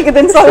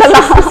தலைவலிக்குதுன்னு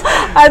சொல்லலாம்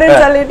அப்படின்னு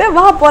சொல்லிட்டு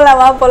வா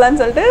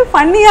போலான்னு சொல்லிட்டு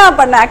ஃபன்னியா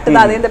பண்ண ஆக்ட்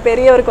தான் அது. இந்த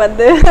பெரியவருக்கு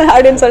வந்து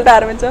அப்படின்னு சொல்லிட்டு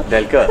ஆரம்பிச்சோம்.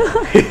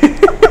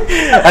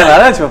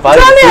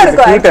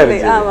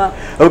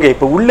 ஓகே,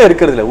 இப்போ உள்ள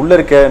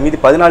இருக்க மீதி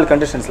 14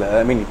 கண்டஸ்டன்ஸ்ல,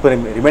 ஐ மீன் இப்போ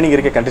ரிமைனிங்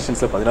இருக்க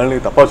கண்டஸ்டன்ஸ்ல 14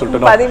 தப்பா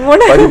சொல்லிட்டோம்,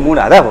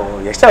 13 அதான்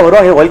எக்ஸ்ட்ரா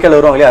வருவாங்க, WildCard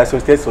வருவாங்க இல்லையா,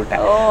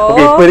 சொல்லிட்டேன்.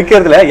 ஓகே, இப்போ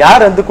இருக்கிறதுல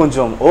யார் வந்து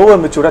கொஞ்சம் ஓவர்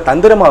மெச்சூர்டா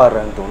தந்திரமா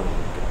வர்றான்னு தோணுது?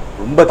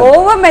 ரொம்ப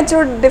ஓவர்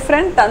மெச்சூர்ட்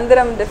டிஃபரெண்ட்,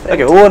 தந்திரம் different.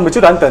 Okay, over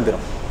matured and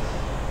தந்திரம்.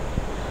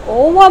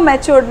 Over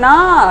மெச்சூர்ட்னா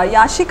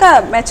Yashika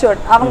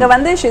matured. அவங்க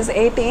வந்து she is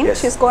 18,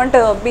 she is going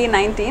to be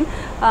 19.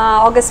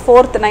 August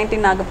 4th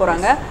 19 ஆக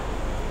போறாங்க.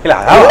 இல்ல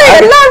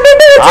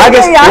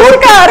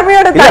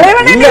ஆர்மியோட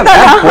தலைவனே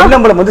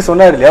பொன்னம்பலம் வந்து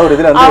சொன்னாரு இல்லையா ஒரு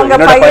இதுல வந்து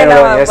என்னோட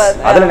பையனோட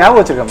அதல ஞாபகம்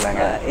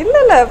வச்சிருக்கோம்ங்க.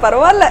 இல்ல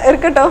பரவாயில்லை,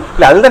 இருக்கட்டும்.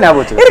 இல்ல அதுதான்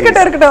ஞாபகம்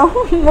வச்சிருக்கேன். இருக்கட்டும்.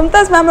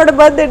 மும்தாஸ் மேமோட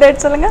பர்த்டே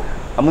டேட் சொல்லுங்க.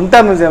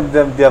 மும்தாஸ்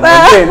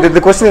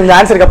இந்த क्वेश्चन இந்த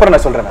ஆன்சருக்கு அப்புறம்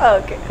நான் சொல்றேன்.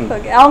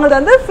 ஓகே அவங்க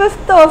வந்து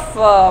 5th of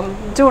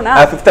June.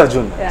 5th of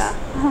June.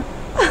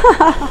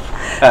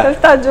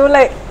 5th of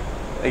July.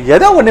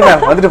 ஏதோ ஒண்ணு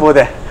மேம் வந்துட்டு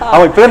போதே. அவ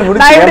இப்பதான்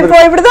முடிச்சு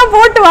நான் இப்படி தான்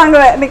போட்டு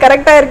வாங்குவேன். நீ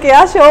கரெக்ட்டா இருக்கியா,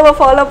 ஷோவை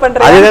ஃபாலோ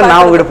பண்றியா? அதுதான்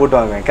நான் உங்ககிட்ட போட்டு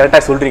வாங்குவேன். கரெக்ட்டா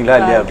சொல்றீங்களா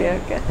இல்லையா அப்படி.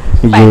 ஓகே.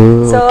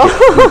 சோ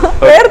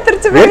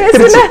வேர்த்திருச்சு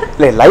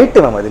இல்ல லைட்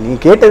மேம், அது நீங்க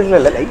கேட்டதுல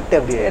இல்ல லைட்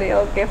அப்படியே. சரி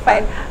ஓகே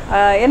ஃபைன்.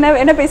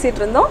 என்ன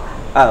பேசிட்டு இருந்தோம்?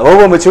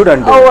 Over matured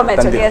and over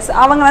matured. S,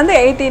 அவங்க வந்து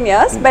 18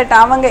 years, பட்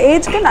அவங்க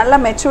ஏஜ்க்கு நல்ல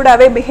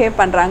மெச்சூர்டாவே பிஹேவ்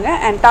பண்றாங்க.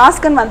 அண்ட்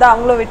டாஸ்க்னு வந்து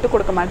அவங்களும் விட்டு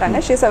கொடுக்க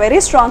மாட்டாங்க. she is a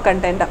very strong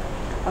contender.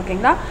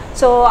 ஓகேங்களா?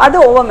 ஸோ அது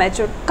ஓவர்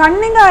மெச்சூர்ட்.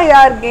 கன்னிங்கா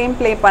யார் கேம்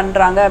பிளே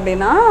பண்ணுறாங்க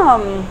அப்படின்னா,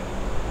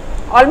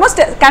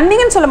 ஆல்மோஸ்ட்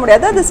கன்னிங்னு சொல்ல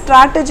முடியாது, அது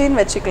ஸ்ட்ராட்டஜின்னு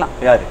வச்சுக்கலாம்.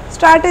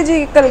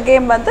 ஸ்ட்ராட்டஜிக்கல்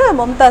கேம் வந்து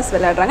மும்தாஸ்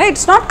விளையாடுறாங்க.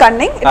 It's not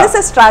Canning, it is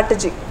a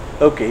strategy.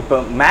 Okay, இப்போ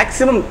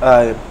மேக்ஸிமம்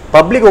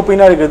பப்ளிக்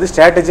ஒப்பீனியனாக இருக்கிறது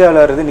ஸ்ட்ராட்டஜியாக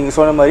விளையாடுறது. நீங்கள்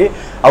சொன்ன மாதிரி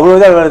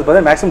அவ்வளோதான் விளையாடுறது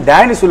பார்த்தா மேக்ஸிமம்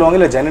டேனி சொல்லுவாங்க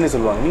இல்லை ஜனனி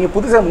சொல்லுவாங்க. நீங்கள்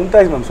புதுசாக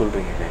மும்தாஸ் மேம்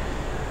சொல்கிறீங்க.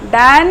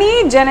 டேனி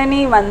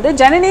ஜனனி வந்து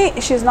Janani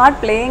she is not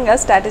playing a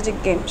strategic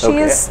game. She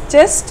is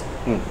just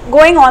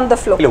going on the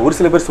flow. இல்ல ஒரு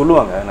சில பேர்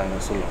சொல்லுவாங்க, நாங்க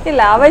சொல்லுவோம்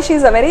இல்ல அவ she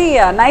is a very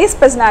nice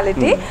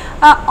personality.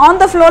 On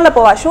the flow ல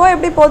போவா. ஷோ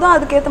எப்படி போதோ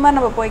அதுக்கு ஏத்த மாதிரி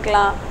நம்ம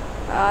போய்க்கலாம்.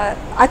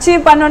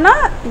 அச்சீவ் பண்ணனும்னா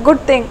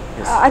குட் திங்,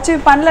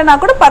 அச்சீவ் பண்ணலனா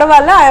கூட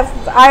பரவாயில்ல,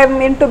 I am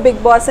into Bigg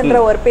Boss ன்ற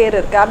ஒரு பேர்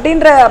இருக்கு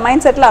அப்படின்ற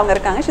மைண்ட் செட்ல அவங்க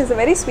இருக்காங்க. she is a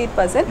very sweet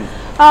person.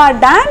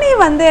 Danny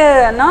வந்து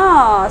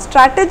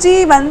ஸ்ட்ராட்டஜி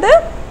வந்து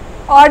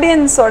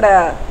ஆடியன்ஸோட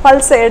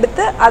பல்ஸ்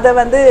எடுத்து அதை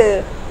வந்து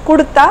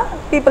கொடுத்தா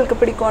பீப்புளுக்கு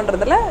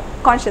பிடிக்கும்ன்றதுல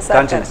கான்ஷியஸா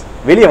இருக்காங்க.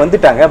 வெளியே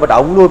வந்துட்டாங்க. பட்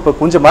அவ்வளோ இப்போ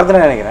கொஞ்சம்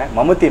மறந்துட்டேன் நினைக்கிறேன்.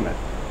 மமதி மேம்,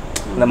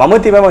 இந்த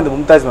மமதி மேம் அந்த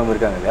மும்தாஸ் மேம்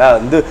இருக்காங்க இல்லையா,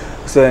 வந்து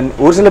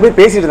ஒரு சில பேர்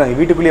பேசிட்டு இருந்தாங்க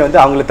வீட்டுக்குள்ளேயே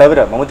வந்து அவங்கள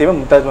தவிர, மமதி மேம்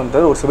மும்தாஸ் மேம்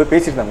தவிர ஒரு சில பேர்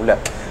பேசிட்டு இருந்தாங்க உள்ள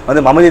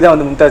வந்து மமதி தான்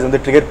வந்து மும்தாஸ்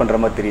வந்து ட்ரிகர் பண்ற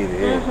மாதிரி தெரியுது,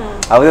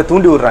 அவங்க தான்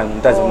தூண்டி விடுறாங்க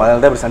மும்தாஸ்,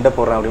 அதனால தான் இப்படி சண்டை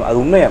போடுறாங்க அப்படின்னு.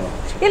 அது உண்மையா மேம்?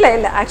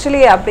 இல்ல ஆக்சுவலி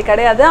அப்படி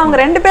கிடையாது. அவங்க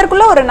 2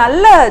 பேருக்குள்ள ஒரு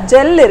நல்ல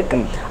ஜெல் இருக்கு.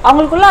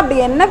 அவங்களுக்குள்ள அப்படி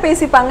என்ன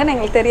பேசிப்பாங்கன்னு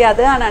எங்களுக்கு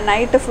தெரியாது. ஆனா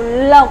நைட்டு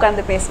ஃபுல்லா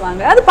உட்காந்து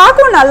பேசுவாங்க. அது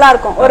பார்க்கவும் நல்லா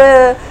இருக்கும்.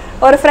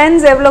 ஒரு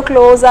ஃப்ரெண்ட்ஸ் எவ்வளோ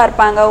க்ளோஸாக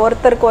இருப்பாங்க.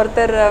 ஒருத்தருக்கு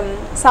ஒருத்தர்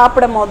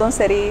சாப்பிடும் போதும்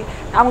சரி,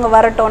 அவங்க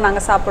வரட்டும்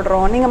நாங்கள்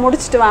சாப்பிட்றோம், நீங்கள்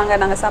முடிச்சுட்டு வாங்க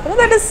நாங்கள்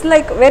சாப்பிட்றோம், that is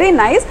like very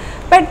nice.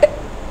 But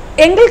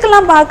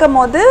எங்களுக்கெல்லாம் பார்க்கும்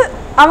போது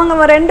அவங்க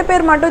 2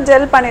 பேர் மட்டும்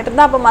ஜெல் பண்ணிட்டு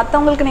இருந்தா அப்போ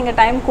மற்றவங்களுக்கு நீங்கள்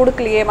டைம்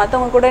கொடுக்கலையே,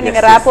 மற்றவங்க கூட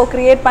நீங்கள் ரேப்போ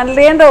கிரியேட்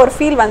பண்ணலையேன்ற ஒரு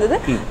ஃபீல் வந்தது.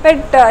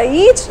 பட்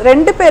ஈச்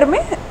 2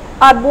 பேருமே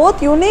are both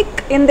unique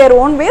in their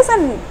own ways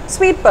and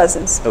sweet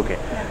persons. Okay.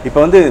 இப்போ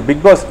வந்து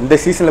பிக் பாஸ் இந்த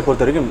சீசன்ல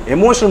பொறுத்த வரைக்கும்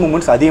எமோஷனல்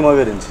மூமெண்ட்ஸ்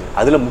அதிகமாகவே இருந்துச்சு.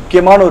 அதுல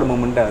முக்கியமான ஒரு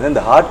மூமெண்ட் வந்து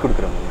இந்த ஹார்ட்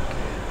கொடுக்குற மூமெண்ட்,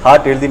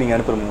 ஹார்ட் எழுதி நீங்க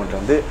அனுப்புற மூமெண்ட்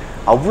வந்து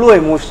அவ்வளோ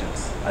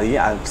எமோஷனல்ஸ். அது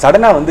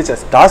சடனாக வந்துச்சா,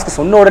 டாஸ்க்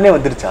சொன்ன உடனே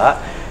வந்துருச்சா,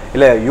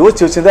 இல்லை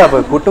யோசிச்சு வச்சுதான் அப்போ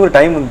கூட்டு ஒரு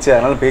டைம் வந்துச்சு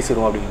அதனால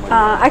பேசிடுவோம் அப்படிங்கிற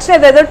மாதிரி? ஆக்சுவலி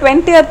அது ஏதோ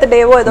 20th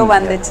டேவோ ஏதோ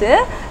வந்துச்சு.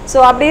 ஸோ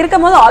அப்படி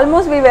இருக்கும்போது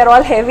almost we were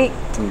all heavy.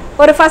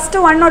 ஒரு ஃபர்ஸ்ட்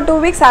 1 or 2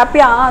 வீக்ஸ்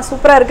ஹாப்பியா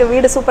சூப்பரா இருக்கு,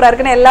 வீடு சூப்பரா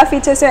இருக்குன்னு எல்லா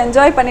ஃபீச்சர்ஸும்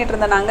என்ஜாய் பண்ணிட்டு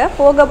இருந்தோம். நாங்க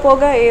போக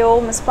போக ஐயோ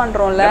மிஸ்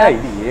பண்றோம்ல,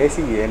 இது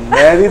ஏசி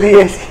என்னது இது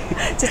ஏசி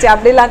சிச்சி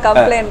அப்படிலாம்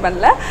கம்ப்ளைண்ட்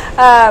பண்ணல.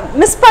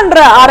 மிஸ்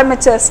பண்ற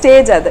ஆரம்பிச்ச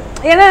ஸ்டேஜ் அது.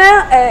 ஏன்னா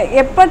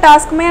எப்போ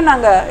டாஸ்க்குமே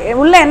நாங்க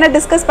உள்ள என்ன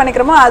டிஸ்கஸ்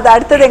பண்ணிக்கிறோமோ அது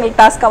அடுத்தது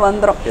எங்களுக்கு டாஸ்கா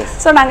வந்துடும்.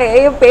 ஸோ நாங்க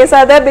ஐயோ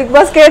பேசாத பிக்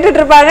பாஸ்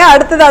கேட்டுட்டு இருப்பாங்க,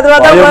 அடுத்தது அதுவா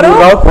தான்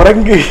வரும்,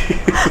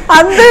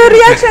 அந்த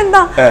ரியாக்ஷன்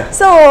தான்.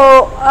 ஸோ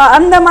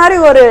அந்த மாதிரி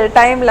ஒரு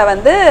டைம்ல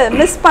வந்து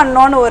மிஸ்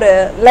பண்ணோன்னு ஒரு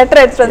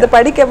லெட்டர் எடுத்து வந்து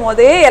படிக்கும்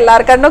போதே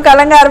எல்லார் கண்ணும்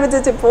கலங்க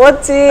ஆரம்பிச்சிச்சு.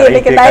 போச்சு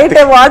இன்னைக்கு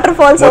நைட்டு வாட்டர்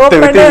ஃபால்ஸ்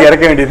ஓபன்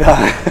இறக்க வேண்டியதா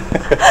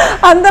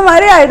அந்த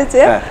மாதிரி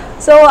ஆயிடுச்சு.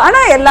 ஸோ ஆனா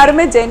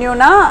எல்லாருமே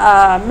ஜென்யூனா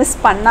மிஸ்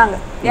பண்ணாங்க.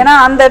 ஏன்னா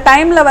அந்த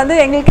டைம்ல வந்து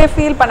எங்களுக்கே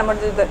ஃபீல் பண்ண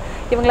முடிஞ்சது,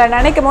 இவங்களை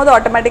நினைக்கும் போது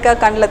ஆட்டோமேட்டிக்கா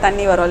கண்ணில்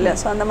தண்ணி வரும் இல்லையா.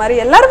 ஸோ அந்த மாதிரி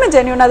எல்லாருமே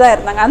ஜென்யூனா தான்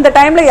இருந்தாங்க. அந்த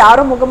டைம்ல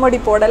யாரும் முகமூடி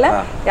போடல,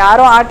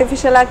 யாரும்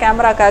ஆர்டிஃபிஷியலா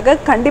கேமராக்காக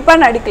கண்டிப்பா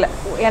நடிக்கல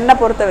என்ன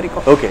பொறுத்த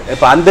வரைக்கும். ஓகே,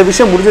 இப்போ அந்த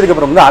விஷயம் முடிஞ்சதுக்கு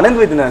அப்புறம் வந்து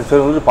அனந்த் வைத்தியநாதன்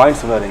சார் வந்து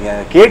பாயிண்ட் சொன்னாருங்க,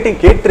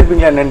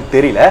 கேட்டிருப்பீங்களா என்னன்னு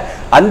தெரியல,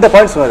 அந்த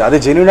பாயிண்ட் சொன்னாரு,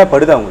 அது ஜென்யூனா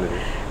படுதா உங்களுக்கு?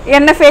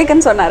 என்ன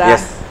ஃபேக்குன்னு சொன்னாரா?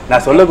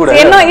 நான் சொல்லக்கூடாது.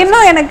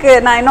 இன்னும் எனக்கு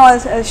நான்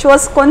இன்னும்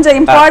ஷோஸ் கொஞ்சம்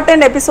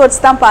இம்பார்ட்டன்ட்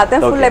எபிசோட்ஸ் தான்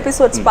பார்த்தேன், ஃபுல்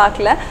எபிசோட்ஸ்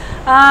பார்க்கல.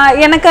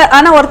 எனக்கு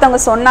ஆனால் ஒருத்தவங்க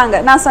சொன்னாங்க,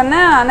 நான்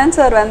சொன்னேன் அனந்த்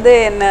சார் வந்து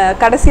என்ன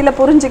கடைசியில்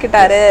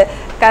புரிஞ்சுக்கிட்டாரு,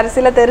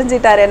 கடைசியில்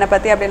தெரிஞ்சிட்டாரு என்னை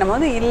பற்றி அப்படின்னும்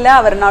போது, இல்லை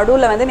அவர்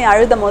நடுவில் வந்து நீ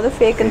அழுதும் போது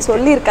ஃபேக்குன்னு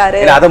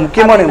சொல்லியிருக்காரு. அது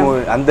முக்கியமான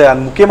அந்த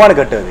முக்கியமான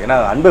கட்டு, ஏன்னா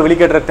அன்பை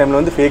வெளிக்கட்டுற டைமில்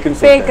வந்து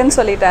ஃபேக்குன்னு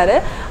சொல்லிட்டாரு.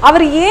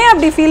 அவர் ஏன்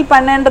அப்படி ஃபீல்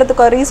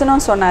பண்ணன்றதுக்கு ஒரு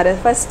ரீசனும் சொன்னார்.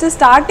 ஃபர்ஸ்ட்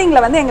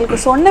ஸ்டார்டிங்கில் வந்து எங்களுக்கு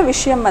சொன்ன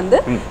விஷயம் வந்து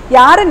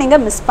யாரை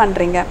நீங்கள் மிஸ்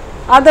பண்ணுறீங்க,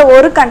 அதை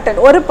ஒரு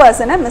கண்டென்ட் ஒரு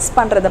பர்சனை மிஸ்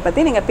பண்ணுறதை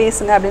பற்றி நீங்கள்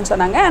பேசுங்க அப்படின்னு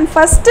சொன்னாங்க. அண்ட்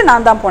ஃபர்ஸ்ட்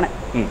நான் தான் போனேன்,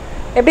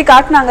 எப்படி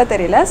காட்டினாங்க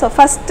தெரியல. ஸோ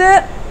ஃபர்ஸ்ட்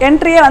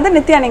என்ட்ரியே வந்து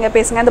நித்யா நீங்கள்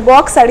பேசுங்க, அந்த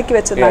பாக்ஸ் அடுக்கி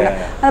வச்சுருந்தாங்க,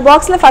 அந்த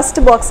பாக்ஸில் ஃபர்ஸ்ட்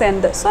பாக்ஸ்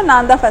எந்து. ஸோ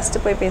நான் தான் ஃபர்ஸ்ட்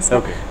போய்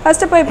பேசுவேன்.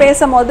 ஃபர்ஸ்ட் போய்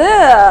பேசும்போது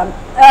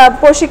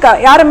போஷிகா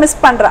யாரை மிஸ்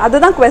பண்ணுறேன்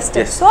அதுதான்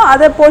கொஸ்டின். ஸோ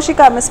அதை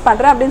போஷிகா மிஸ்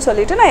பண்ணுறேன் அப்படின்னு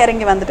சொல்லிட்டு நான்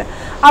இறங்கி வந்துட்டேன்.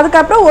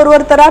 அதுக்கப்புறம்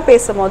ஒருத்தராக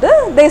பேசும்போது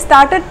they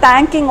started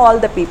thanking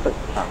all the people,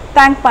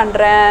 thank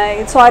பண்ணுறேன்,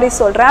 சாரி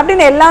சொல்கிறேன்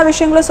அப்படின்னு எல்லா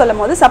விஷயங்களும்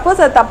சொல்லும் போது,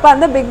 சப்போஸ் அது தப்பாக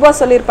இருந்தால் பிக்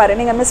பாஸ் சொல்லியிருப்பாரு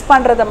நீங்கள் மிஸ்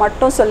பண்ணுறதை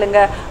மட்டும்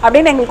சொல்லுங்கள்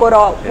அப்படின்னு எங்களுக்கு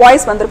ஒரு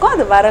வாய்ஸ் வந்திருக்கும்,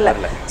 அது வரலை.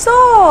 ஸோ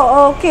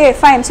ஓகே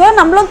ஃபைன், ஸோ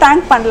நம்மளும்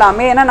தேங்க்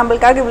பண்ணலாமே, ஏன்னா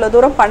நம்மளுக்காக இவ்வளோ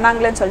தூரம்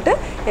பண்ணாங்களேன்னு சொல்லிட்டு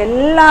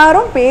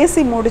எல்லாரும்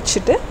பேசி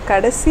முடிச்சுட்டு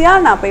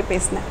கடைசியாக நான் போய்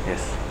பேசினேன்.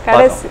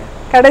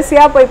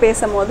 கடைசியாக போய்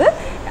பேசும்போது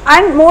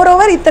அண்ட் மோர்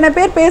ஓவர் இத்தனை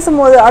பேர்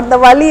பேசும்போது அந்த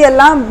வலி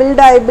எல்லாம்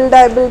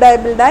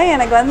பில்டாகி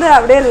எனக்கு வந்து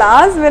அப்படியே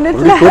லாஸ்ட்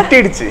மினிட்ல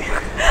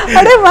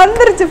அப்படியே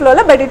வந்துருச்சு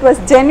ஃப்ளோல. But it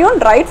was genuine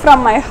right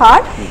from my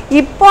heart.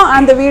 இப்போ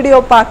அந்த வீடியோ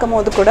பார்க்கும்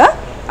போது கூட,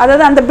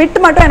 அதாவது அந்த பிட்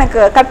மட்டும்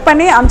எனக்கு கட்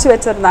பண்ணி அமுச்சு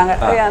வச்சிருந்தாங்க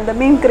அந்த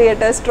மீம்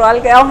கிரியேட்டர்ஸ்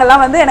ட்ரால்,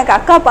 அவங்கெல்லாம் வந்து எனக்கு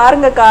அக்கா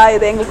பாருங்கக்கா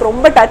இது எங்களுக்கு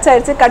ரொம்ப டச்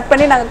ஆயிடுச்சு, கட்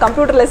பண்ணி நாங்கள்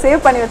கம்ப்யூட்டரில்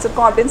சேவ் பண்ணி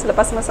வச்சிருக்கோம் அப்படின்னு சில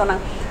பசங்க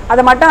சொன்னாங்க,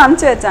 அதை மட்டும்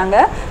அமுச்சு வச்சாங்க.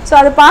 ஸோ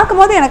அதை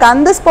பார்க்கும்போது எனக்கு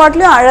அந்த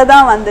ஸ்பாட்லேயும்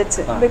அழதான்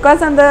வந்துச்சு.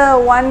 பிகாஸ் அந்த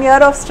 1 year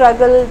of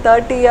struggle,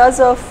 30 years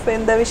of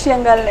இந்த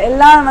விஷயங்கள்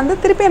எல்லாம் வந்து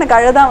திருப்பி எனக்கு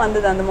அழதான்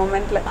வந்தது அந்த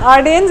மொமெண்ட்ல.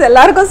 ஆடியன்ஸ்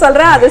எல்லாருக்கும்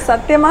சொல்கிறேன், அது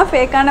சத்தியமாக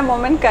ஃபேக்கான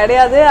மொமெண்ட்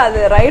கிடையாது,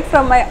 அது ரைட்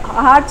ஃப்ரம் மை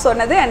ஹார்ட்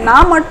சொன்னது.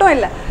 நான் மட்டும்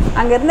இல்லை,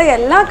 அங்கே இருந்த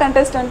எல்லா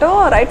கண்டெஸ்டண்ட்டும்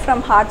ரைட்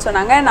ஃப்ரம் ஹார்ட்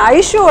சொன்னாங்க. அண்ட்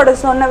ஐஷுவோட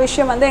சொன்ன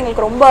விஷயம் வந்து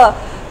எங்களுக்கு ரொம்ப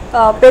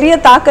பெரிய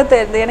தாக்கத்தை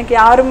இருந்தது. எனக்கு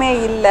யாருமே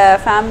இல்லை,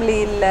 ஃபேமிலி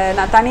இல்லை,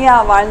 நான்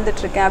தனியாக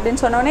வாழ்ந்துட்டுருக்கேன்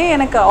அப்படின்னு சொன்னோடனே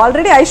எனக்கு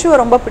ஆல்ரெடி ஐஷுவை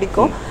ரொம்ப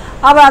பிடிக்கும்.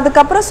 அவள்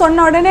அதுக்கப்புறம்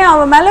சொன்ன உடனே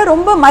அவன் மேலே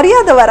ரொம்ப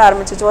மரியாதை வர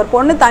ஆரம்பிச்சிச்சு. ஒரு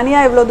பொண்ணு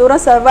தனியாக இவ்வளோ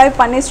தூரம் சர்வைவ்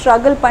பண்ணி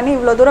ஸ்ட்ரகிள் பண்ணி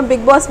இவ்வளோ தூரம்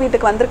பிக் பாஸ்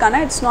வீட்டுக்கு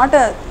வந்திருக்கானா, இட்ஸ் நாட்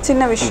அ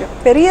சின்ன விஷயம்,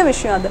 பெரிய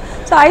விஷயம் அது.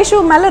 ஸோ ஐஷு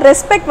மேலே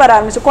ரெஸ்பெக்ட் வர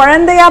ஆரம்பிச்சு.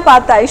 குழந்தையா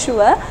பார்த்த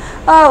ஐஷுவை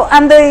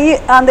அந்த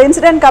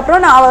இன்சிடென்ட்க்கு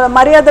அப்புறம் நான் அவ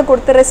மரியாதை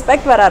கொடுத்து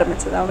ரெஸ்பெக்ட் வர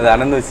ஆரம்பிச்சது. அது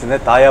அனந்த்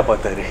வச்சிருந்தா தாயா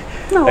பார்த்தாரு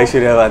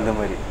ஐஸ்வர்யாவை. அந்த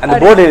மாதிரி அந்த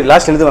போர்டு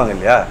லாஸ்ட் எழுதுவாங்க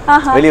இல்லையா,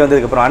 வெளியே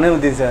வந்ததுக்கு அப்புறம்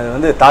அனந்த்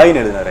வந்து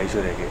தாயின்னு எழுதினார்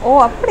ஐஸ்வர்யாக்கு. ஓ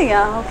அப்படியா?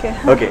 Okay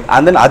okay.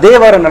 அந்த அதே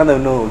வாரம் நடந்த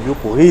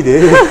இன்னும் போயிது.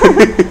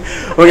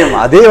 ஓகே,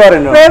 அதே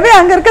வாரம் மேபி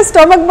அங்க இருக்க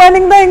ஸ்டொமக்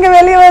பர்னிங் தான் இங்க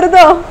வெளிய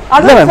வருதோ.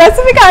 அது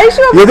ஸ்பெசிஃபிக்கா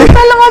ஐஸ்வர்யா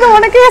சொல்லும்போது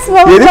உனக்கே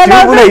ஸ்டொமக்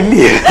பர்னிங்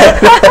இல்லையே.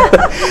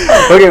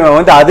 ஓகே மேம்,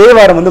 வந்து அதே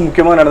வாரம் வந்து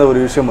முக்கியமா நடந்த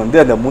ஒரு விஷயம்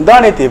வந்து அந்த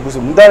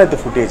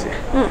முந்தானத்து ஃபுட்டேஜ்.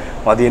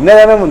 அது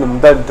என்னதானே அந்த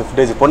முந்தானத்து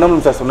ஃபுட்டேஜ்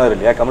பொன்னமலம் சார் சொன்னார்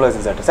இல்லையா,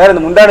 கமலஹாசன் சார். சார்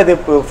அந்த முந்தானத்து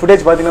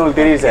ஃபுட்டேஜ் பாத்தீங்கன்னா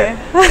உங்களுக்கு தெரியும்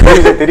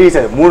சார், தெரியும்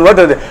சார், 3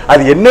 வாரம்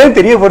அது என்னன்னு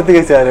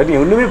தெரியப்படுத்துங்க சார்,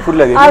 ஒண்ணுமே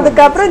புரியல.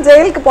 அதுக்கப்புறம்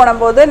ஜெயிலுக்கு போன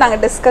போது நாங்க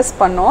டிஸ்கஸ்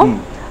பண்ணோம்,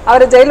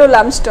 அவரை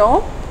ஜெயிலுள்ள அமிச்சிட்டோம்.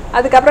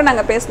 அதுக்கப்புறம்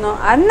நாங்க பேசணும்,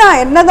 அண்ணா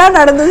என்னதான்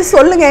நடந்தது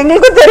சொல்லுங்க,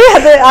 எங்களுக்கும்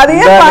தெரியாது,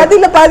 அதையே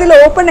பாதியில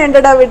ஓப்பன்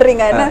எண்டடா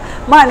விடுறீங்க,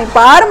 என்னமா நீ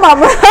பாருமா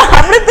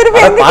அப்படி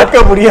திருப்பி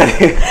பார்க்க முடியாது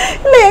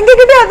இல்ல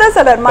எங்ககிட்ட அதான்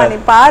சொல்றாருமா, நீ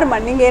பாருமா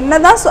நீங்க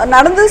என்னதான்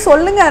நடந்தது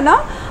சொல்லுங்கன்னா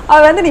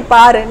அவர் வந்து நீ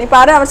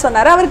பாரு அவர்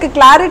சொன்னாரு. அவருக்கு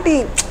கிளாரிட்டி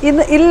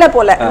இல்ல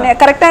போல,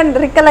 கரெக்டா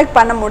ரிகலெக்ட்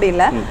பண்ண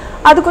முடியல.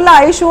 அதுக்குள்ள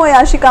ஐஷுவும்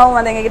யாஷிகாவும்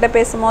வந்து எங்க கிட்ட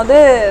பேசும்போது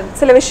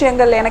சில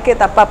விஷயங்கள் எனக்கே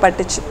தப்பா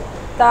பட்டுச்சு.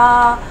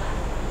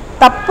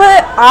 தப்பு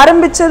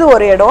ஆரம்பிச்சது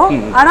ஒரு இடம்,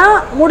 ஆனா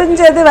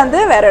முடிஞ்சது வந்து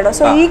வேற இடம்.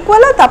 ஸோ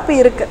ஈக்குவலா தப்பு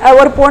இருக்கு.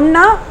 ஒரு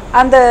பொண்ணா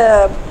அந்த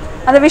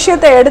அந்த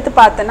விஷயத்தை எடுத்து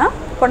பார்த்தேன்னா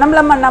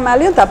பொன்னம்பலம் அண்ணா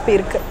மேலேயும் தப்பு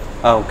இருக்கு.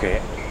 ஓகே.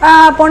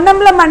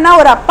 பொன்னம்பலம் அண்ணா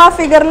ஒரு அப்பா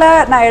ஃபிகர்ல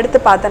நான் எடுத்து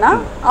பார்த்தேன்னா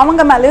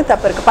அவங்க மேலேயும்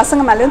தப்பு இருக்கு,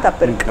 பசங்க மேலேயும்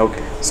தப்பு இருக்கு.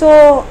 ஓகே. ஸோ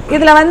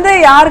இதுல வந்து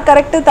யார்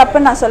கரெக்ட்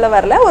தப்புன்னு நான் சொல்ல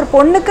வரல. ஒரு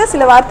பொண்ணுக்கு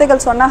சில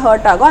வார்த்தைகள் சொன்னா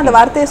ஹர்ட் ஆகும், அந்த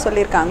வார்த்தையை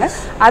சொல்லியிருக்காங்க.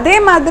 அதே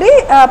மாதிரி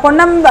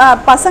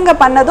பசங்க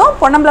பண்ணதும்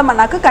பொன்னம்பலம்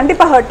அண்ணாக்கு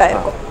கண்டிப்பா ஹர்ட்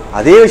ஆயிருக்கும்.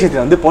 அதே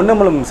விஷயத்துல வந்து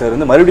பொன்னம்பலம் சார்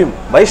வந்து மறுபடியும்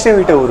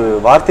வைஷ்ணவிட்ட ஒரு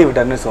வார்த்தை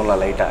விட்டாருன்னு சொல்லலாம்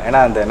லைட்டா. ஏன்னா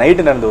அந்த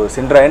நைட்டு நடந்த ஒரு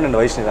சென்ட்ராயன் அண்ட்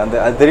வைஷ்ணவி அந்த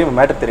அது தெரியும்,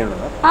 மேட்டர்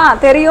தெரியும்.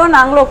 தெரியும்,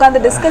 நாங்களும்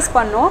உட்காந்து டிஸ்கஸ்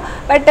பண்ணோம்.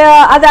 பட்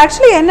அது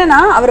ஆக்சுவலி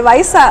என்னன்னா அவர்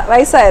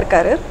வயசா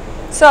இருக்காரு.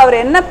 ஸோ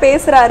அவர் என்ன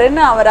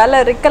பேசுறாருன்னு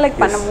அவரால்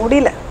ரிகலெக்ட் பண்ண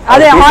முடியல.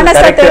 அது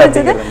ஹானஸ்டா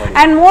தெரிஞ்சது.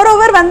 அண்ட்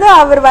மோரோவர் வந்து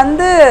அவர்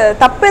வந்து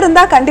தப்பு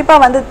இருந்தா கண்டிப்பா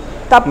வந்து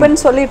தப்புன்னு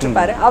சொல்லிட்டு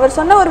இருப்பாரு. அவர்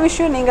சொன்ன ஒரு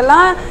விஷயம்,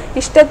 நீங்கெல்லாம்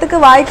இஷ்டத்துக்கு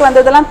வாய்க்கு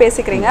வந்ததெல்லாம்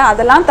பேசிக்கிறீங்க,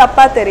 அதெல்லாம்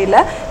தப்பா தெரியல.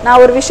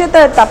 நான் ஒரு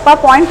விஷயத்த தப்பா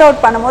பாயிண்ட்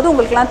அவுட் பண்ணும்போது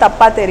உங்களுக்குலாம்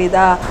தப்பா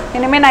தெரியுதா,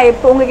 இனிமே நான்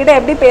இப்போ உங்ககிட்ட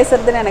எப்படி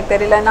பேசுறதுன்னு எனக்கு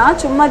தெரியல, நான்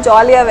சும்மா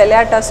ஜாலியா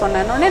விளையாட்டா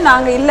சொன்னேன்னு.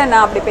 நாங்க இல்லைண்ணா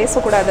அப்படி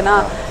பேசக்கூடாதுண்ணா,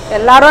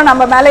 எல்லாரும்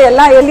நம்ம மேல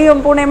எல்லாம்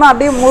எலியும் பூனையுமா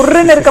அப்படியே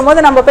முருன்னு இருக்கும் போது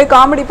நம்ம போய்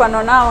காமெடி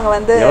பண்ணோம்னா அவங்க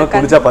வந்து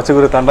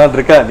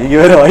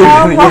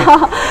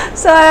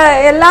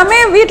எல்லாமே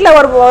வீட்டுல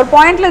ஒரு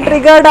பாயிண்ட்ல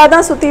ட்ரிகர்டா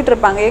தான் சுத்திட்டு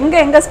இருப்பாங்க.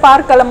 எங்க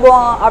ஸ்பார்க்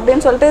கிளம்புவோம்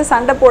அப்படின்னு சொல்லிட்டு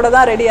சண்டை போட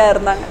தான் ரெடியா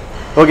இருந்தாங்க.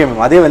 Okay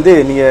ma'am. அதே வந்து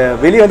நீங்க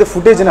வெளியே வந்து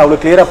ஃபுட்டேஜ்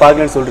அவ்வளவு கிளியரா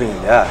பார்க்கலன்னு சொல்றீங்க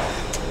இல்லையா,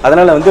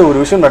 அதனால வந்து ஒரு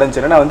விஷயம்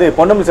நடந்துச்சுன்னா வந்து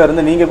பொன்னம்பலம் சார்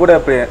வந்து நீங்க கூட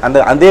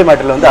அதே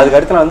மேட்டர்ல வந்து அதுக்கு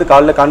அடுத்து வந்து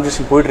காலைல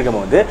கான்வர்சேஷன் போயிட்டு இருக்கும்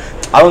போது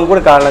அவங்க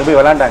கூட காலைல போய்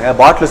விளையாண்டாங்க,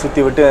 பாட்டில்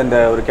சுத்தி விட்டு அந்த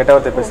ஒரு கெட்ட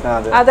வார்த்தை பேசினா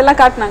அதெல்லாம்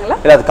காட்டினாங்களா?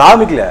 இல்ல அது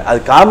காமிக்கல.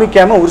 அது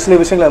காமிக்காம ஒரு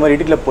சில விஷயங்கள் அது மாதிரி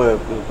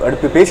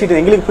எடிட்ல பேசிட்டு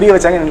எங்களுக்கு புரிய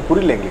வச்சாங்க. எனக்கு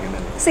புரியல எங்களுக்கு.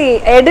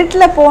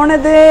 எடிட்ல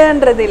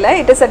போனதுன்றது இல்ல,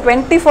 இட் இஸ்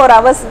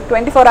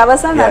 24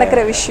 hours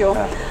நடக்கிற விஷயம்.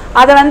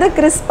 அதை வந்து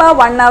கிறிஸ்பா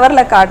 1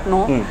 hourல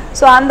காட்டணும்.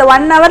 ஸோ அந்த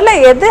 1 hourல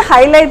எது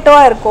ஹைலைட்டா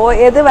இருக்கோ,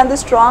 எது வந்து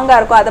ஸ்ட்ராங்கா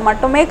இருக்கோ அதை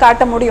மட்டுமே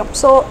காட்ட முடியும்.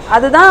 ஸோ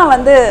அதுதான்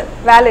வந்து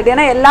வேலிட்.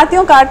 ஏன்னா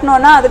எல்லாத்தையும்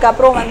காட்டணும்னா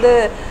அதுக்கப்புறம் வந்து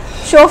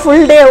ஷோ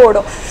ஃபுல் டே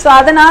ஓடும். ஸோ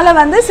அதனால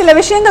வந்து சில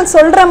விஷயங்கள்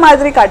சொல்ற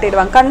மாதிரி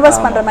காட்டிடுவாங்க, கன்வர்ஸ்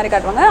பண்ற மாதிரி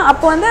காட்டுவாங்க.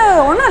 அப்போ வந்து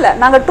ஒன்றும் இல்லை,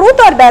 நாங்கள்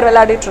ட்ரூத் ஆர் டேர்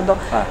விளையாடிட்டு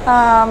இருந்தோம்.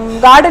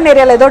 கார்டன்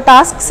ஏரியாவில் ஏதோ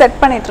டாஸ்க் செட்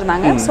பண்ணிட்டு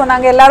இருந்தாங்க. ஸோ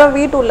நாங்கள் எல்லாரும்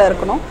வீட்டுள்ள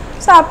இருக்கணும்.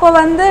 ஸோ அப்போ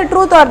வந்து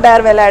ட்ரூத் ஆர்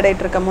டேர்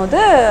விளையாடிட்டு இருக்கும்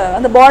போது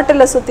அந்த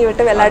பாட்டிலில் சுற்றி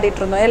விட்டு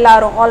விளையாடிட்டு இருந்தோம்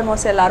எல்லாரும்,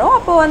 ஆல்மோஸ்ட் எல்லாரும்.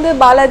 அப்போ வந்து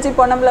பாலாஜி,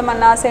 பொன்னம்பலம்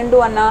அண்ணா, செண்டு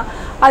அண்ணா,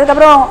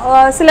 அதுக்கப்புறம்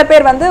சில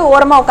பேர் வந்து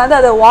ஓரமாக உட்காந்து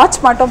அதை வாட்ச்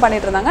மட்டும்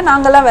பண்ணிட்டு இருந்தாங்க.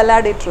 நாங்கள்லாம்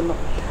விளையாடிட்டு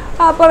இருந்தோம்.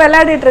 அப்போ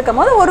விளையாடிட்டு இருக்கும்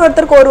போது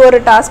ஒருத்தருக்கு ஒரு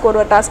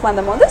டாஸ்க்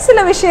வந்தபோது சில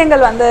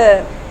விஷயங்கள் வந்து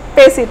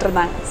பேசிட்டு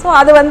இருந்தாங்க. ஸோ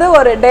அது வந்து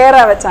ஒரு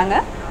டேரா வச்சாங்க.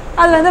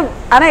 அது வந்து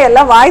ஆனால்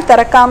எல்லாம் வாய்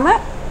திறக்காம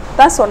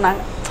தான்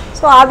சொன்னாங்க.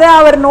 ஸோ அதை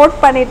அவர் நோட்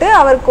பண்ணிட்டு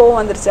அவர் கோவம்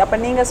வந்துருச்சு. அப்போ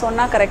நீங்க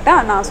சொன்னா கரெக்டா,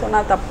 நான்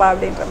சொன்னா தப்பா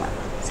அப்படின்ற மாதிரி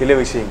சில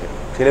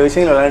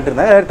விஷயங்கள் விளையாண்டுட்டு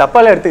இருந்தாங்க.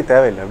 தப்பாலாம் எடுத்துக்க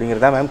தேவையில்லை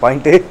அப்படிங்கிறதா மேம்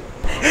பாயிண்ட்.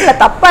 இல்ல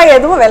தப்பா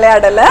எதுவும்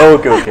விளையாடல.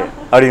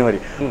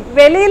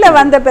 வெளியில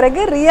வந்த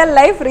பிறகு ரியல்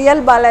லைஃப்,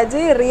 ரியல்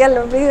பாலாஜி,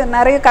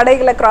 நிறைய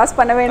கடைகளை கிராஸ்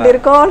பண்ண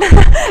வேண்டியிருக்கும்,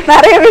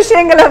 நிறைய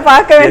விஷயங்களை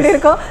பார்க்க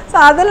வேண்டியிருக்கும். ஸோ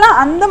அதெல்லாம்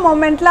அந்த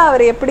மொமெண்ட்ல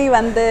அவர் எப்படி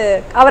வந்து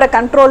அவரை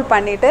கண்ட்ரோல்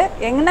பண்ணிட்டு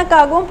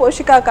எனக்காகவும்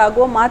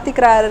போஷிகாக்காகவும்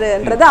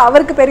மாத்திக்கிறாருன்றது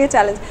அவருக்கு பெரிய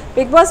சேலஞ்ச்.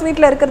 பிக் பாஸ்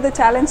வீட்டில் இருக்கிறது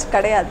சேலஞ்ச்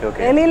கிடையாது.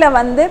 வெளியில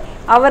வந்து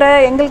அவரை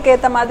எங்களுக்கு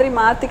ஏற்ற மாதிரி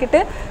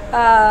மாத்திக்கிட்டு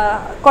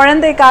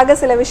குழந்தைக்காக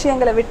சில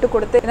விஷயங்களை விட்டு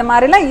கொடுத்து இந்த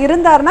மாதிரிலாம்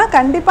இருந்தாருன்னா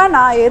கண்டிப்பா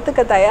நான்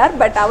ஏத்துக்க தயார்.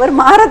 பட் அவர்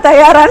மாற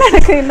தயாரான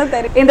எனக்கு இன்னும் தெரியும்.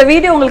 இந்த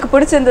வீடியோ உங்களுக்கு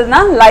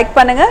பிடிச்சிருந்ததுன்னா லைக்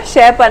பண்ணுங்க,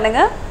 ஷேர்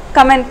பண்ணுங்க,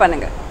 கமெண்ட்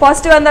பண்ணுங்க.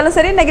 பாசிட்டிவ் வந்தாலும்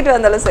சரி, நெகட்டிவ்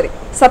வந்தாலும் சரி.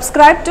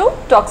 Subscribe to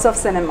talks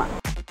of cinema.